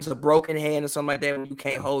not like it's a broken hand or something like that when you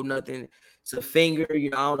can't hold nothing. It's a finger. I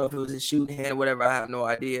don't know if it was a shooting hand or whatever. I have no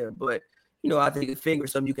idea. But, I think a finger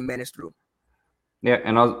is something you can manage through. Yeah,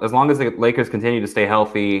 and as long as the Lakers continue to stay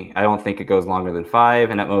healthy, I don't think it goes longer than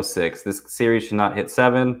 5 and at most 6. This series should not hit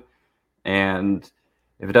 7. And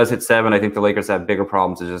if it does hit 7, I think the Lakers have bigger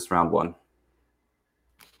problems than just round 1.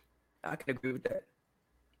 I can agree with that.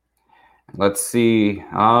 Let's see.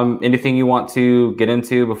 Anything you want to get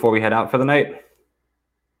into before we head out for the night?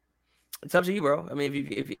 It's up to you, bro. I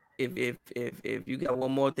mean, if you got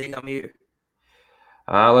one more thing, I'm here.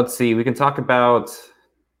 Let's see. We can talk about.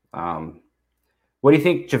 What do you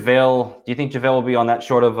think, JaVale? Do you think JaVale will be on that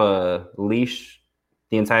short of a leash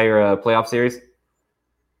the entire playoff series?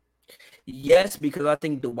 Yes, because I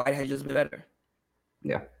think Dwight has just been better.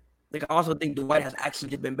 Yeah. Like, I also think Dwight has actually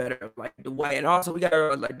just been better. Like Dwight, and also we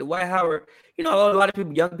got like Dwight Howard. You know, a lot of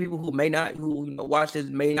people, young people who may not, watch this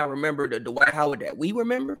may not remember the Dwight Howard that we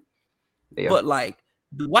remember. Yeah. But like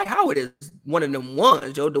Dwight Howard is one of them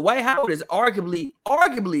ones, yo. Dwight Howard is arguably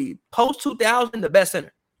post 2000 the best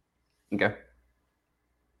center. Okay.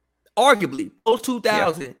 Arguably post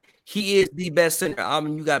 2000, he is the best center. I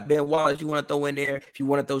mean, you got Ben Wallace. You want to throw in there? If you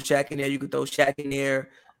want to throw Shaq in there, you can throw Shaq in there.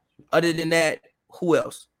 Other than that, who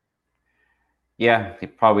else? Yeah, he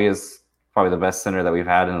probably is the best center that we've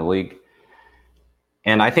had in the league.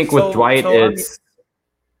 And I think with Dwight,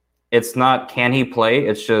 it's not can he play,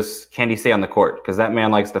 it's just can he stay on the court, because that man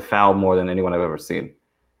likes to foul more than anyone I've ever seen.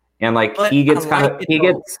 And like he gets ref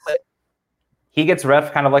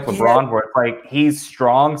kind of like LeBron, where it's like he's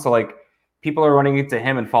strong, so like people are running into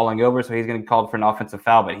him and falling over, so he's getting called for an offensive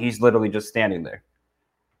foul, but he's literally just standing there.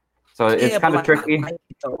 So it's kind of tricky.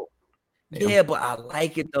 Yeah, but I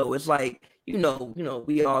like it though. It's like, you know,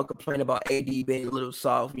 we all complain about AD being a little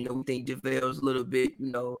soft. You know, we think JaVale's a little bit,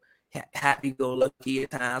 happy-go-lucky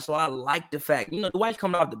at times. So I like the fact, Dwight's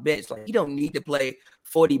coming off the bench. Like, he don't need to play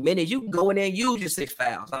 40 minutes. You can go in there and use your 6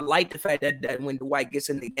 fouls. I like the fact that when Dwight gets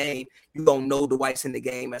in the game, you're going to know Dwight's in the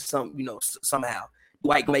game as somehow.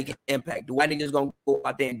 Dwight can make an impact. Dwight ain't just going to go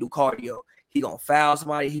out there and do cardio. He going to foul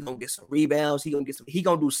somebody. He going to get some rebounds. He going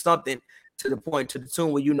to do something to the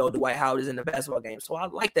tune where Dwight Howard is in the basketball game. So I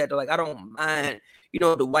like that. Like, I don't mind,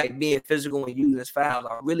 Dwight being physical and using his fouls.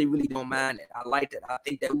 I really, really don't mind it. I like that. I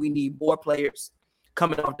think that we need more players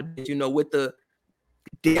coming off the bench, with the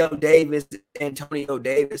Dale Davis, Antonio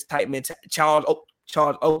Davis type mentality, Charles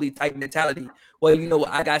Oakley type mentality. Well,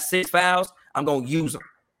 I got 6 fouls. I'm going to use them.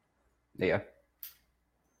 Yeah.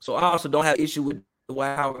 So I also don't have issue with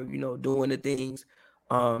Dwight Howard, doing the things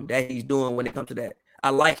that he's doing when it comes to that. I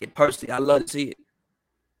like it personally. I love to see it.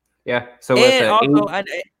 Yeah. So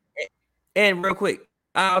and real quick,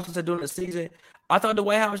 I also said during the season, I thought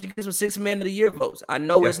Dwight Howard should get some 6 man of the year votes. I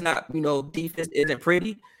know it's not, defense isn't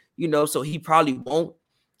pretty, so he probably won't,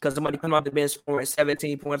 because somebody come off the bench scoring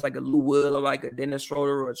 17 points like a Lou Will or like a Dennis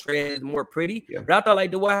Schroeder or a Trey is more pretty. Yeah. But I thought like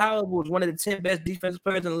Dwight Howard was one of the 10 best defensive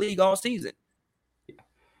players in the league all season.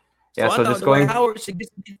 Yeah. So just Dwight Howard should get.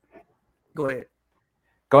 Go ahead.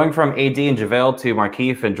 Going from AD and JaVale to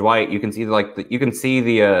Markieff and Dwight, you can see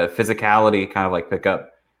the physicality kind of like pick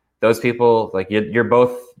up. Those people, like you're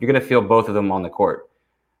going to feel both of them on the court.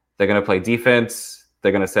 They're going to play defense.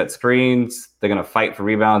 They're going to set screens. They're going to fight for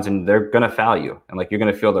rebounds, and they're going to foul you. And like you're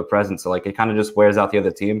going to feel their presence. So like it kind of just wears out the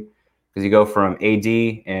other team, because you go from AD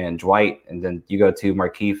and Dwight, and then you go to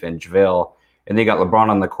Markieff and JaVale, and then you got LeBron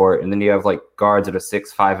on the court, and then you have like guards that are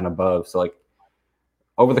 6'5" and above. So like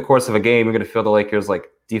over the course of a game, you're going to feel the Lakers like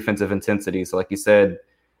defensive intensity. So like you said,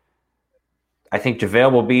 I think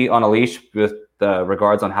JaVale will be on a leash with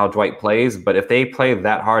regards on how Dwight plays, but if they play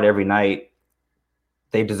that hard every night,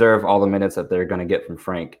 they deserve all the minutes that they're going to get from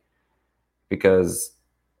Frank. Because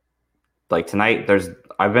like tonight,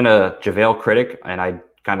 I've been a JaVale critic, and I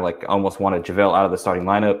kind of like almost wanted JaVale out of the starting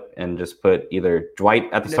lineup and just put either Dwight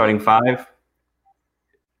at the starting 5.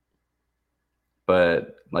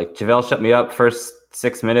 But like JaVale shut me up. First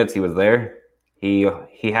 6 minutes, he was there. He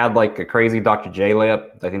had like a crazy Dr. J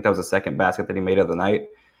layup. I think that was the second basket that he made of the night.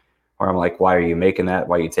 Where I'm like, why are you making that?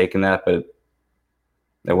 Why are you taking that? But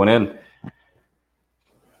it went in.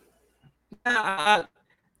 I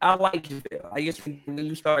like JaVale. I guess when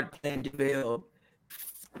you started playing JaVale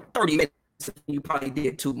 30 minutes, you probably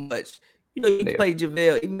did too much. You play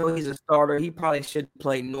JaVale, even though he's a starter, he probably should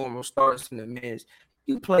play normal starters in the minutes.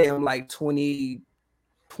 You play him like 20,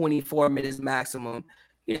 24 minutes maximum.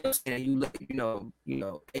 You know what I'm saying? You look,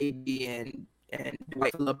 AD and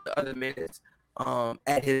Dwight fill up the other minutes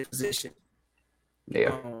at his position.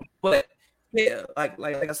 Yeah. But yeah, like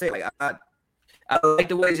I said, like I like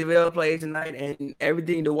the way JaVale plays tonight, and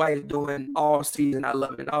everything Dwight is doing all season. I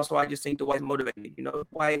love it. And also, I just think Dwight's motivated.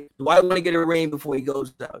 Dwight want to get a ring before he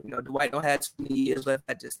goes out. Dwight don't have too many years left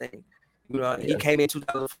at this thing. He came in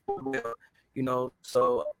 2004.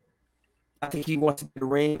 So I think he wants to get the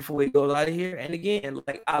ring before he goes out of here. And again,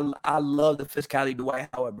 like I love the physicality Dwight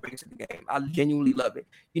Howard brings to the game. I genuinely love it.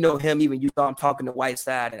 You know, you saw him talking to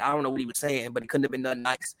Whiteside, and I don't know what he was saying, but he couldn't have been nothing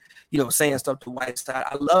nice, saying stuff to Whiteside.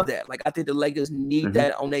 I love that. Like, I think the Lakers need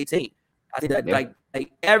that on their team. I think that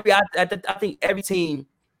I think every team,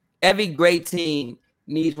 every great team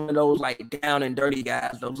needs one of those like down and dirty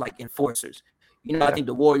guys, those like enforcers. I think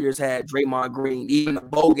the Warriors had Draymond Green, even a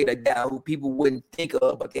Bogut, a guy who people wouldn't think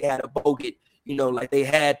of, but they had a Bogut, like they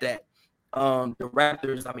had that. The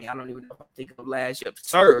Raptors, I mean, I don't even know if I think of last year.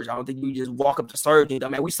 Serge, I don't think you just walk up to Serge.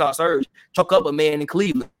 We saw Serge chuck up a man in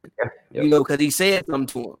Cleveland, because he said something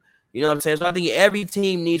to him. You know what I'm saying? So I think every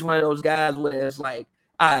team needs one of those guys where it's like,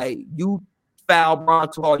 all right, you foul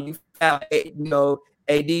Bron too hard, you foul,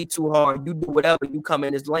 AD too hard, you do whatever, you come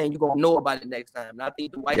in this lane, you're going to know about it next time. And I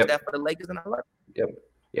think the White staff for the Lakers, and I love it.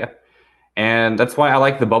 Yeah. And that's why I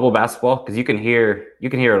like the bubble basketball, because you can hear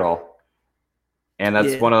it all. And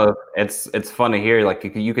that's it's fun to hear. Like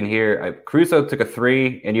you can hear Caruso took a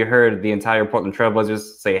 3, and you heard the entire Portland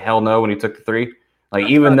Trailblazers say hell no when he took the 3. Like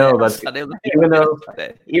even though that's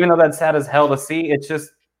sad as hell to see,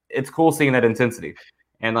 it's cool seeing that intensity.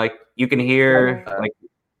 And like you can hear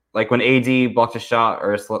like when AD blocks a shot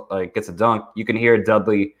or like gets a dunk, you can hear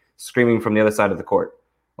Dudley screaming from the other side of the court.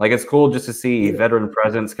 Like it's cool just to see veteran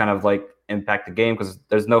presence kind of like impact the game, because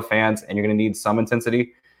there's no fans and you're going to need some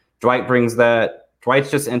intensity. Dwight brings that.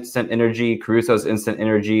 Dwight's just instant energy. Caruso's instant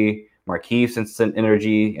energy. Markieff's instant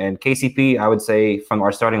energy. And KCP, I would say from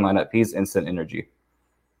our starting lineup, he's instant energy.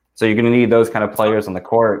 So you're going to need those kind of players on the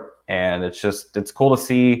court. And it's cool to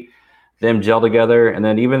see them gel together. And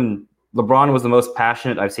then even LeBron was the most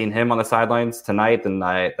passionate I've seen him on the sidelines tonight than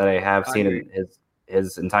I have seen in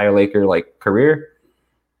his entire Laker career,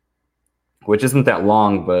 which isn't that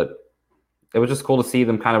long, but it was just cool to see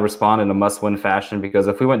them kind of respond in a must-win fashion, because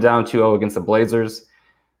if we went down 2-0 against the Blazers,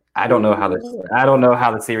 I don't know how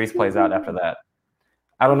the series plays out after that.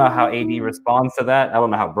 I don't know how AD responds to that. I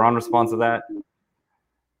don't know how Bron responds to that.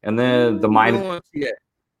 And then the mind went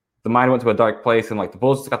to a dark place, and like the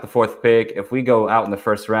Bulls just got the 4th pick. If we go out in the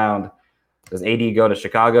first round, does AD go to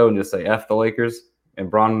Chicago and just say F the Lakers?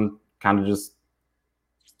 And Bron kind of just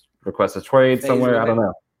requests a trade somewhere? I don't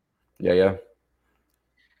know. Yeah.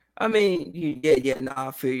 I mean,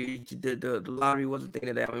 I feel you. The lottery wasn't thinking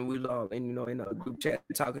of that. I mean, we was all in a group chat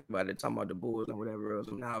talking about the Bulls and whatever else.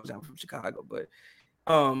 And now I was out from Chicago, but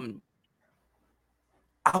I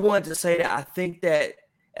wanted to say that I think that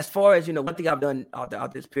as far as one thing I've done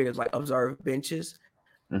out this period is like observe benches.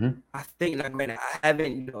 I think, now granted, I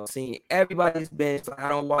haven't seen everybody's bench. I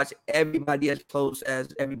don't watch everybody as close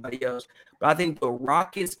as everybody else, but I think the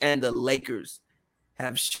Rockets and the Lakers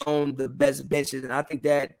have shown the best benches, and I think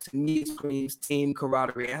that to me screams team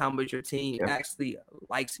camaraderie and how much your team actually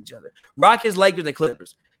likes each other. Rockets, Lakers, and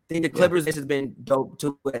Clippers. I think the Clippers bench has been dope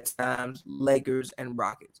too at times. Lakers and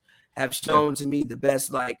Rockets have shown to me the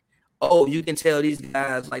best. Like, you can tell these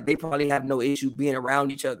guys like they probably have no issue being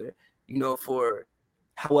around each other, for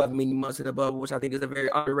however many months in the bubble, which I think is a very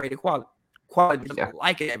underrated quality.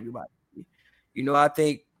 Like everybody. I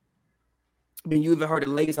think. I mean, you even heard the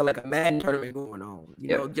Lakers have like a Madden tournament going on.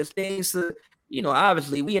 Just things to,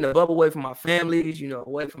 obviously we in a bubble away from our families,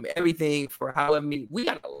 away from everything for however many. We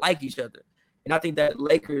got to like each other. And I think that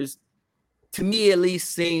Lakers, to me at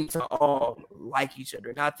least, seem to all like each other.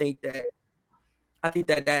 And I think that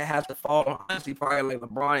has to fall on, honestly, probably like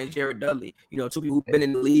LeBron and Jared Dudley. Two people who've been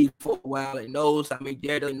in the league for a while and knows. I mean,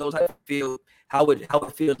 Jared Dudley knows how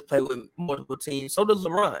it feels to play with multiple teams. So does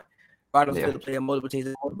LeBron. I don't feel to play multiple teams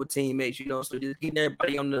and multiple teammates, so just getting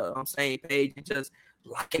everybody on the same page and just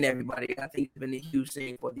liking everybody, I think it's been a huge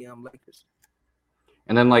thing for the Lakers.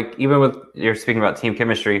 And then, like, even with you're speaking about team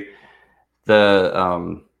chemistry,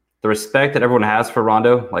 the respect that everyone has for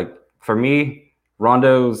Rondo, like for me,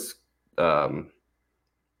 Rondo's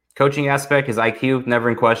coaching aspect, his IQ, never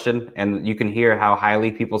in question, and you can hear how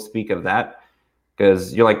highly people speak of that.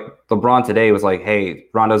 Because you're like LeBron today was like, hey,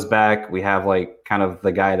 Rondo's back. We have like kind of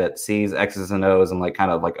the guy that sees X's and O's and like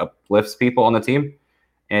kind of like uplifts people on the team.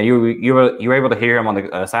 And you were able to hear him on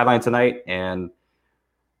the sideline tonight. And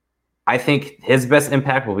I think his best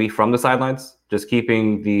impact will be from the sidelines, just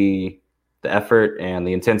keeping the effort and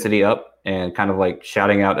the intensity up and kind of like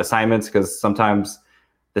shouting out assignments, because sometimes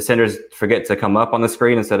the centers forget to come up on the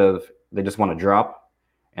screen instead of they just want to drop.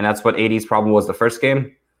 And that's what AD's problem was the first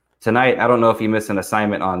game. Tonight, I don't know if he missed an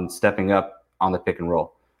assignment on stepping up on the pick and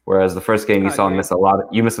roll. Whereas the first game, you saw him miss a lot.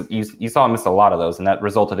 You saw him miss a lot of those, and that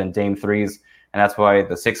resulted in Dame threes. And that's why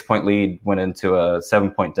the 6-point lead went into a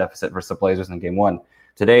 7-point deficit versus the Blazers in Game 1.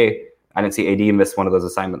 Today, I didn't see AD miss one of those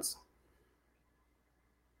assignments.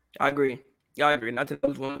 I agree. Yeah, I agree. Nothing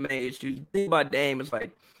was one of the main issues. The thing about Dame is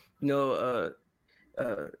like, you know,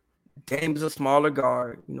 Dame is a smaller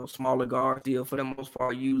guard. You know, smaller guards deal for the most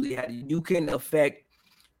part usually you can affect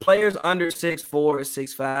players under 6'4" or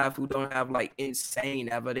 6'5" who don't have like insane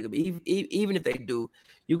athletic. Even if they do,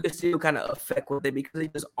 you can still kind of affect what they because they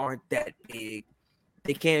just aren't that big.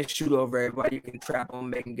 They can't shoot over everybody. You can trap them,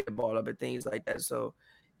 make them get the ball up and things like that. So,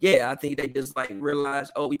 yeah, I think they just like realize,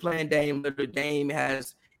 oh, we playing Dame. Dame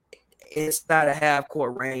has inside a half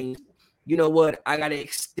court range. You know what? I got to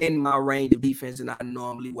extend my range of defense than I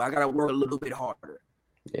normally will. I got to work a little bit harder.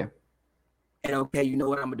 Yeah. And okay, you know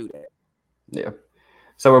what? I'm gonna do that. Yeah.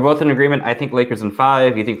 So we're both in agreement. I think Lakers in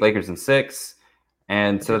 5. You think Lakers in 6.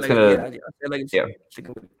 And so that's gonna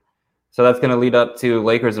So that's gonna lead up to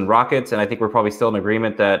Lakers and Rockets. And I think we're probably still in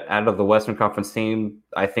agreement that out of the Western Conference team,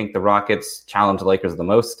 I think the Rockets challenge the Lakers the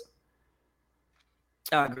most.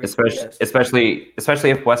 I agree. Especially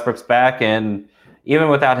if Westbrook's back, and even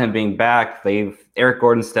without him being back, Eric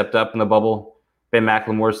Gordon stepped up in the bubble. Ben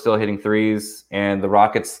McLemore's still hitting threes, and the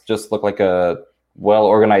Rockets just look like a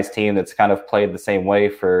well-organized team that's kind of played the same way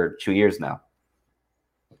for 2 years now.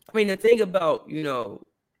 I mean, the thing about,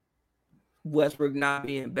 Westbrook not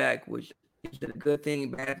being back, which is a good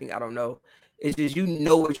thing, bad thing, I don't know, is just you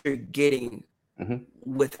know what you're getting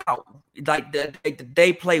without, like,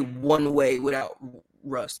 they play one way without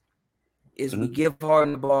Russ. We give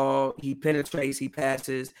Harden the ball, he penetrates, he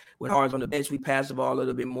passes. When Harden's on the bench, we pass the ball a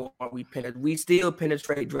little bit more. We still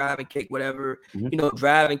penetrate, drive and kick, whatever.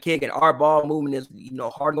 Drive and kick, and our ball movement is,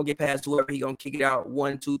 Harden gonna get past whoever, he gonna kick it out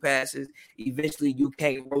 1-2 passes. Eventually, you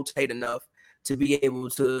can't rotate enough to be able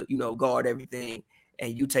to, guard everything,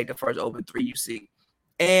 and you take the first open three you see,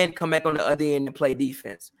 and come back on the other end and play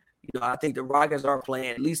defense. I think the Rockets are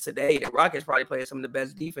playing, at least today, the Rockets probably playing some of the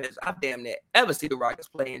best defense I've damn near ever seen the Rockets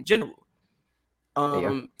play in general.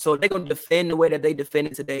 So they're gonna defend the way that they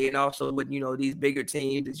defended today, and also with these bigger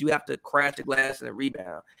teams, is you have to crash the glass and a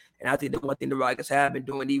rebound. And I think the one thing the Rockets have been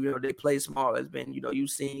doing, even though they play small, has been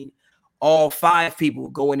you've seen all 5 people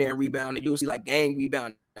go in there and rebound, and you'll see like gang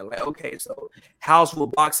rebound. Like, okay, so House will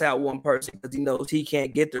box out one person because he knows he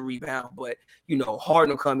can't get the rebound, but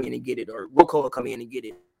Harden will come in and get it, or Rocco will come in and get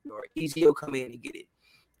it, or Easy will come in and get it.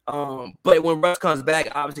 But when Russ comes back,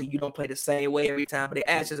 obviously you don't play the same way every time, but it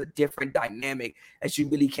adds just a different dynamic that you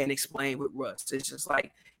really can't explain with Russ. It's just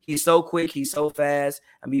like he's so quick, he's so fast.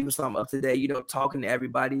 I mean, even something up today, talking to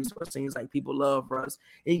everybody. So it seems like people love Russ.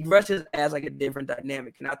 And Russ just adds like a different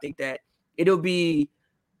dynamic, and I think that it'll be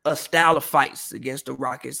a style of fights against the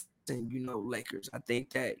Rockets and Lakers. I think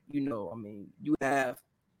that you have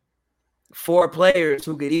 4 players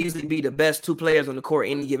who could easily be the best 2 players on the court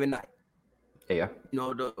any given night. Yeah.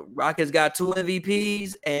 The Rockets got 2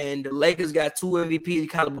 MVPs and the Lakers got 2 MVP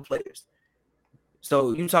caliber players.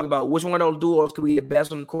 So you talk about which one of those duos could be the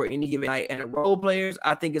best on the court any given night. And the role players,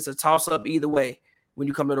 I think it's a toss-up either way when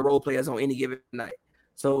you come to the role players on any given night.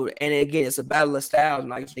 So, and again, it's a battle of styles,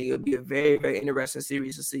 and I think it'll be a very, very interesting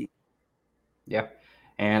series to see. Yeah.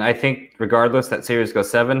 And I think regardless, that series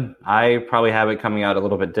goes 7. I probably have it coming out a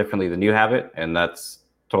little bit differently than you have it, and that's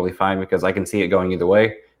totally fine because I can see it going either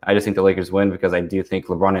way. I just think the Lakers win because I do think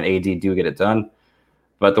LeBron and AD do get it done.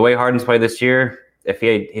 But the way Harden's played this year, if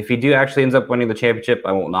he do actually ends up winning the championship,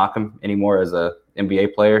 I won't knock him anymore as a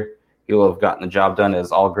NBA player. He will have gotten the job done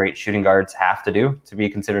as all great shooting guards have to do to be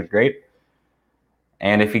considered great.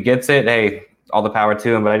 And if he gets it, hey, all the power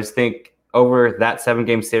to him. But I just think over that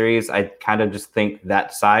 7-game series, I kind of just think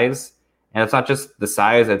that size. And it's not just the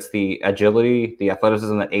size, it's the agility, the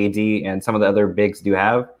athleticism that AD and some of the other bigs do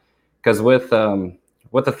have. Because with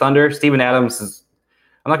the Thunder, Steven Adams is,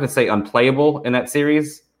 I'm not going to say unplayable in that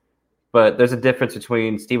series, but there's a difference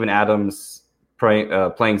between Steven Adams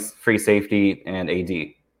playing free safety and AD.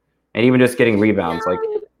 And even just getting rebounds. Like,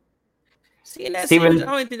 see, in that series, I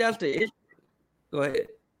don't think that's the issue. Go ahead.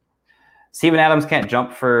 Steven Adams can't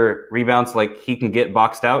jump for rebounds like he can get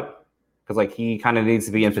boxed out because like he kind of needs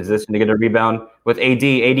to be in position to get a rebound. With AD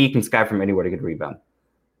can sky from anywhere to get a rebound.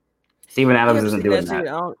 Steven Adams isn't doing that.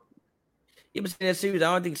 But in that series,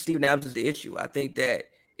 I don't think Steven Adams is the issue. I think that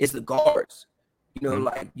it's the guards.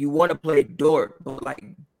 Like you want to play Dort, but like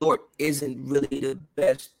Dort isn't really the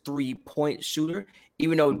best 3-point shooter.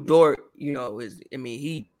 Even though Dort, he was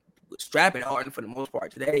strapping Harden for the most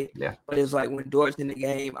part today. Yeah. But it's like when Dort's in the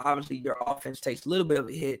game, obviously your offense takes a little bit of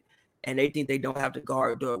a hit, and they think they don't have to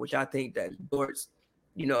guard Dort, which I think that Dort's,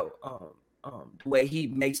 the way he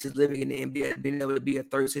makes his living in the NBA, being able to be a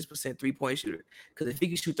 36% 3-point shooter. Because if he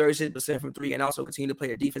can shoot 36% from three and also continue to play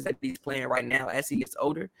the defense that he's playing right now as he gets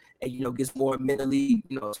older and gets more mentally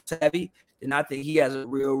savvy, then I think he has a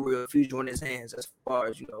real future on his hands as far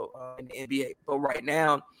as in the NBA. But right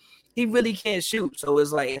now, he really can't shoot. So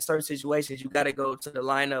it's like in certain situations, you got to go to the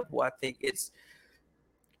lineup where I think it's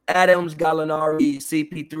Adams, Gallinari,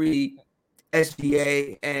 CP3,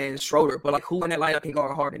 SGA, and Schroeder. But like, who in that lineup can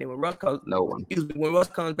guard Harden? And when Russ comes, No one. When Russ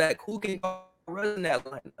comes back, who can guard Russ in that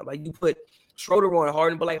lineup? Like, you put Schroeder on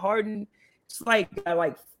Harden, but like Harden, it's like got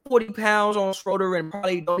like 40 pounds on Schroeder, and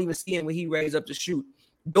probably don't even see him when he raises up to shoot.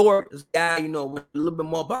 Dort is a guy, with a little bit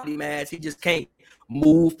more body mass. He just can't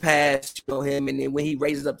move past him, and then when he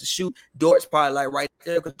raises up to shoot, Dort's probably like right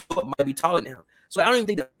there because Dort might be taller than him. So I don't even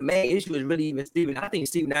think the main issue is really even Steven. I think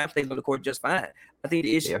Steven Adams stays on the court just fine. I think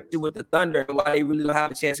the issue with the Thunder and why they really don't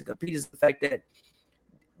have a chance to compete is the fact that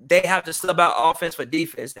they have to sub out offense for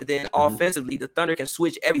defense, and then offensively, the Thunder can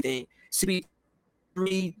switch everything.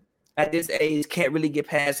 CP3 at this age can't really get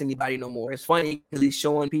past anybody no more. It's funny because he's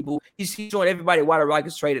showing everybody why the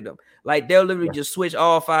Rockets traded him. Like, they'll literally just switch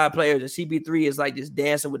all 5 players, and CP3 is like just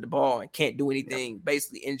dancing with the ball and can't do anything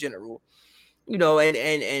basically in general. And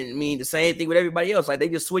I mean the same thing with everybody else. Like, they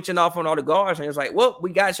just switching off on all the guards, and it's like, well,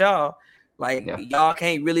 we got y'all. Like, y'all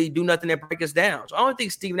can't really do nothing to break us down. So I don't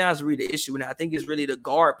think Steven Adams is really the issue, and I think it's really the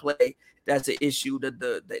guard play that's the issue.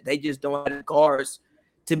 That they just don't have the guards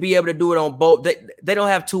to be able to do it on both. They don't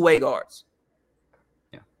have two-way guards.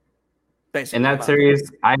 Yeah. Basically, in that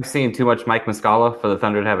series, I'm seeing too much Mike Muscala for the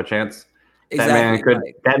Thunder to have a chance.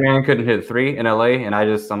 Exactly. That man couldn't hit a 3 in LA, and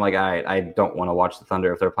I'm like, I don't want to watch the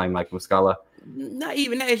Thunder if they're playing Mike Muscala. Not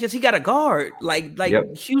even that. It's just he got a guard. Like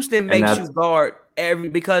Houston makes you guard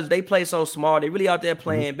because they play so small. They really out there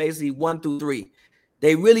playing basically 1 through 3.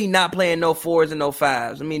 They really not playing no 4s and no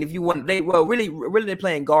 5s. I mean, if you want, really they're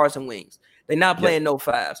playing guards and wings. They're not playing no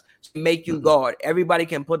 5s. So make you guard. Everybody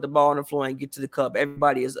can put the ball on the floor and get to the cup.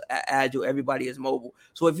 Everybody is agile. Everybody is mobile.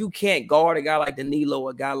 So if you can't guard a guy like Danilo,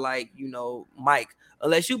 a guy like Mike,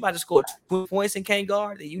 unless you about to score 2 points and can't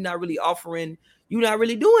guard, then you're not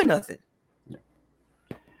really doing nothing.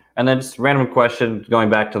 And then just random question going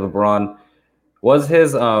back to LeBron. Was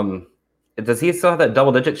his does he still have that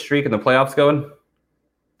double-digit streak in the playoffs going?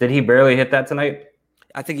 Did he barely hit that tonight?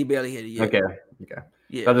 I think he barely hit it yet. Okay.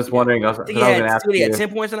 Yeah. I was just wondering. I was going to ask you. He had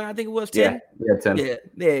 10 points tonight, I think it was 10. Yeah, 10.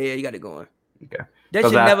 Yeah, you got it going. Okay. There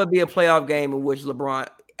should never be a playoff game in which LeBron,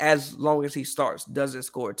 as long as he starts, doesn't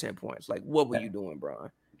score 10 points. Like, what were you doing,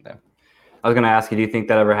 Bron? Yeah. I was going to ask you, do you think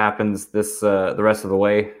that ever happens the rest of the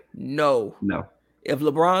way? No. No. If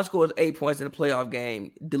LeBron scores 8 points in a playoff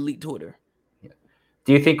game, delete Twitter.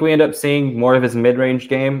 Do you think we end up seeing more of his mid-range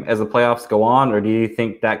game as the playoffs go on, or do you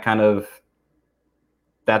think that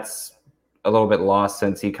that's a little bit lost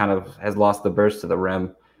since he kind of has lost the burst to the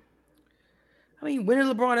rim? I mean, when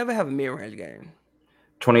did LeBron ever have a mid-range game?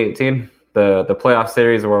 2018, the playoff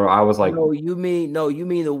series where I was like, you mean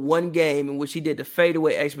the one game in which he did the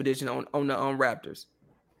fadeaway expedition on the Raptors.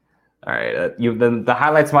 All right, the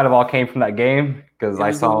highlights might have all came from that game because I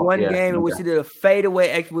saw one game in which he did a fadeaway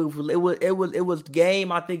expedition. It was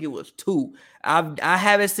game. I think it was 2. I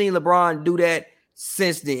haven't seen LeBron do that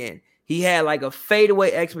since then. He had like a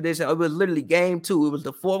fadeaway expedition. It was literally game 2. It was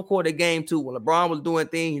the fourth quarter game 2 when LeBron was doing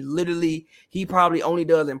things. Literally, he probably only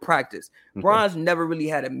does in practice. Okay. LeBron's never really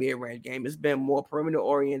had a mid-range game. It's been more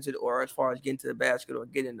perimeter-oriented or as far as getting to the basket or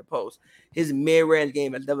getting in the post. His mid-range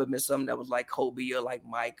game has never been something that was like Kobe or like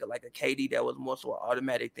Mike or like a KD that was more so an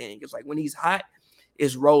automatic thing. It's like when he's hot,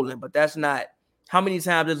 it's rolling. But that's not – how many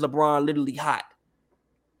times is LeBron literally hot?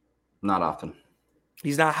 Not often.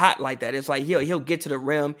 He's not hot like that. It's like he'll get to the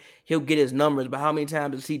rim, he'll get his numbers, but how many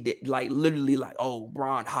times does he like literally like, oh,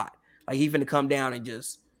 Bron hot? Like he's finna come down and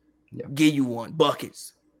just give you one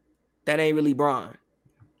buckets. That ain't really Bron.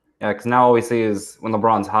 Yeah, because now all we see is when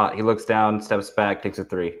LeBron's hot, he looks down, steps back, takes a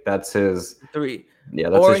 3. That's his 3. Yeah,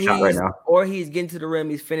 that's his shot right now. Or he's getting to the rim,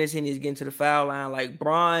 he's finishing, he's getting to the foul line. Like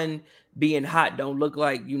Bron being hot don't look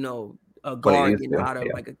like a guard getting out of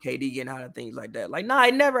like a KD getting out of things like that. Like, nah,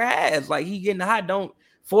 it never has. Like he getting hot.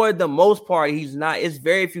 For the most part, he's not. It's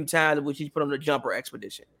very few times in which he's put on the jumper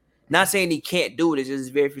expedition. Not saying he can't do it. It's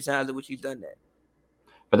just very few times in which he's done that.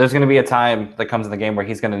 But there's going to be a time that comes in the game where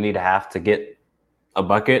he's going to have to get a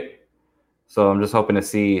bucket. So I'm just hoping to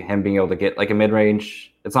see him being able to get like a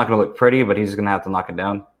mid-range. It's not going to look pretty, but he's just going to have to knock it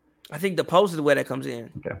down. I think the post is where that comes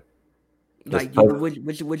in. Okay. Like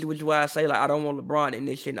which is why I say like I don't want LeBron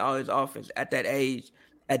initiating all his offense at that age,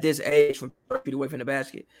 from 30 feet away from the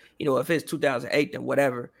basket. If it's 2008, then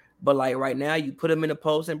whatever. But like right now, you put him in the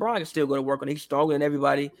post, and Bron can still go to work on it. He's stronger than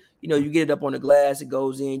everybody. You get it up on the glass, it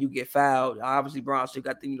goes in, you get fouled. Obviously, Bron still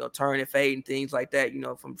got the turn and fade and things like that.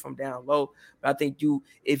 From down low. But I think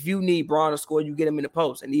if you need Bron to score, you get him in the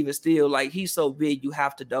post, and even still, like he's so big, you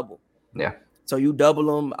have to double. Yeah. So you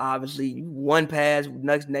double him. Obviously, one pass,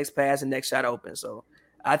 next pass, and next shot open. So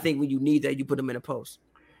I think when you need that, you put him in the post.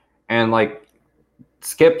 And like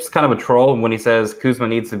Skip's kind of a troll when he says Kuzma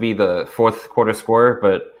needs to be the fourth quarter scorer,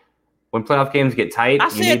 but when playoff games get tight, I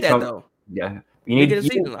said that though. Yeah,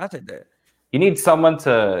 I said that. You need someone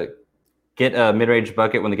to get a mid-range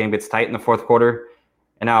bucket when the game gets tight in the fourth quarter.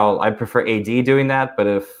 And now I prefer AD doing that, but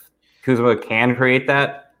if Kuzma can create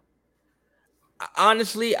that,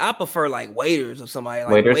 honestly, I prefer like waiters or somebody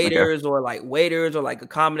like waiters or like a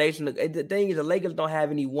combination. The thing is, the Lakers don't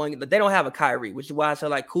have anyone. They don't have a Kyrie, which is why I said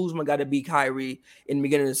like Kuzma got to be Kyrie in the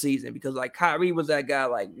beginning of the season, because like Kyrie was that guy.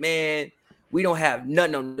 Like, man, we don't have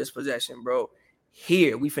nothing on this possession, bro.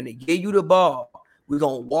 Here, we finna give you the ball. We're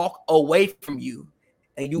gonna walk away from you,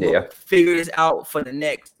 and you gonna figure this out for the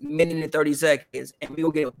next minute and 30 seconds, and we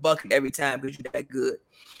gonna get a bucket every time because you're that good.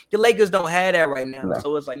 The Lakers don't have that right now.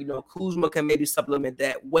 So it's like, Kuzma can maybe supplement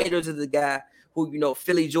that. Waiters is the guy who,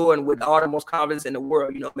 Philly Jordan with all the most confidence in the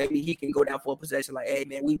world, maybe he can go down for a possession like, hey,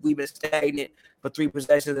 man, we've been stagnant for 3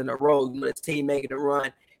 possessions in a row. The team making a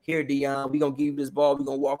run. Here, Dion, we're going to give you this ball. We're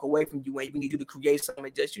going to walk away from you, and we need you to create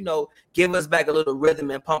something. Just, give us back a little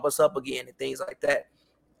rhythm and pump us up again and things like that.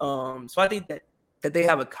 So I think that they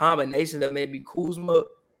have a combination of maybe Kuzma,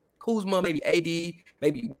 maybe AD,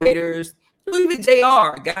 maybe Waiters, even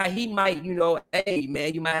JR, guy, he might, hey,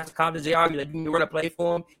 man, you might have to call to JR, you run a play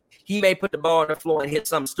for him. He may put the ball on the floor and hit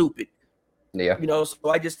something stupid. Yeah. So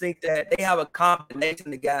I just think that they have a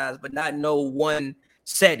combination of guys, but not no one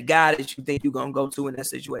set guy that you think you're going to go to in that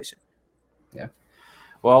situation. Yeah.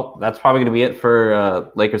 Well, that's probably going to be it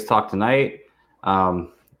for Lakers Talk tonight.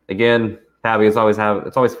 Again, Tabby, it's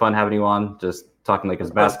always fun having you on, just talking Lakers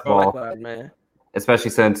basketball. Likewise, man.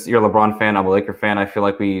 Especially since you're a LeBron fan, I'm a Laker fan. I feel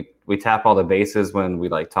like we tap all the bases when we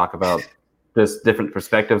like talk about just different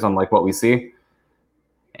perspectives on like what we see.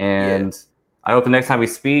 And I hope the next time we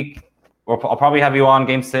speak, I'll probably have you on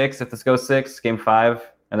Game 6 if this goes 6, Game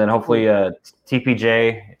 5, and then hopefully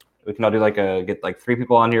TPJ. We can all do get 3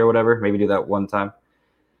 people on here or whatever. Maybe do that one time.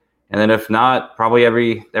 And then if not, probably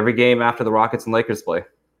every game after the Rockets and Lakers play.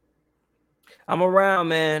 I'm around,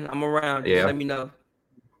 man. I'm around. Just let me know.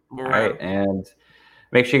 All right, and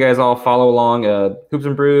make sure you guys all follow along Hoops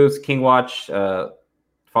and Brews, King Watch.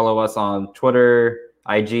 Follow us on Twitter,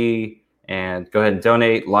 IG, and go ahead and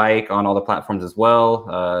donate, like on all the platforms as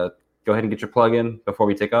well. Go ahead and get your plug in before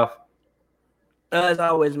we take off. As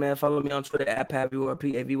always, man, follow me on Twitter at Pavy,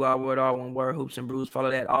 Pavy, word, all one word, Hoops and Brews.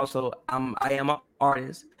 Follow that. Also, I am an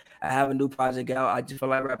artist. I have a new project out. I just feel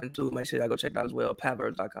like rapping too. Make sure I go check that out as well,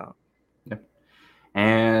 pavers.com. Yeah.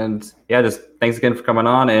 And just thanks again for coming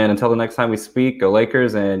on. And until the next time we speak, go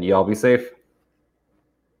Lakers, and y'all be safe.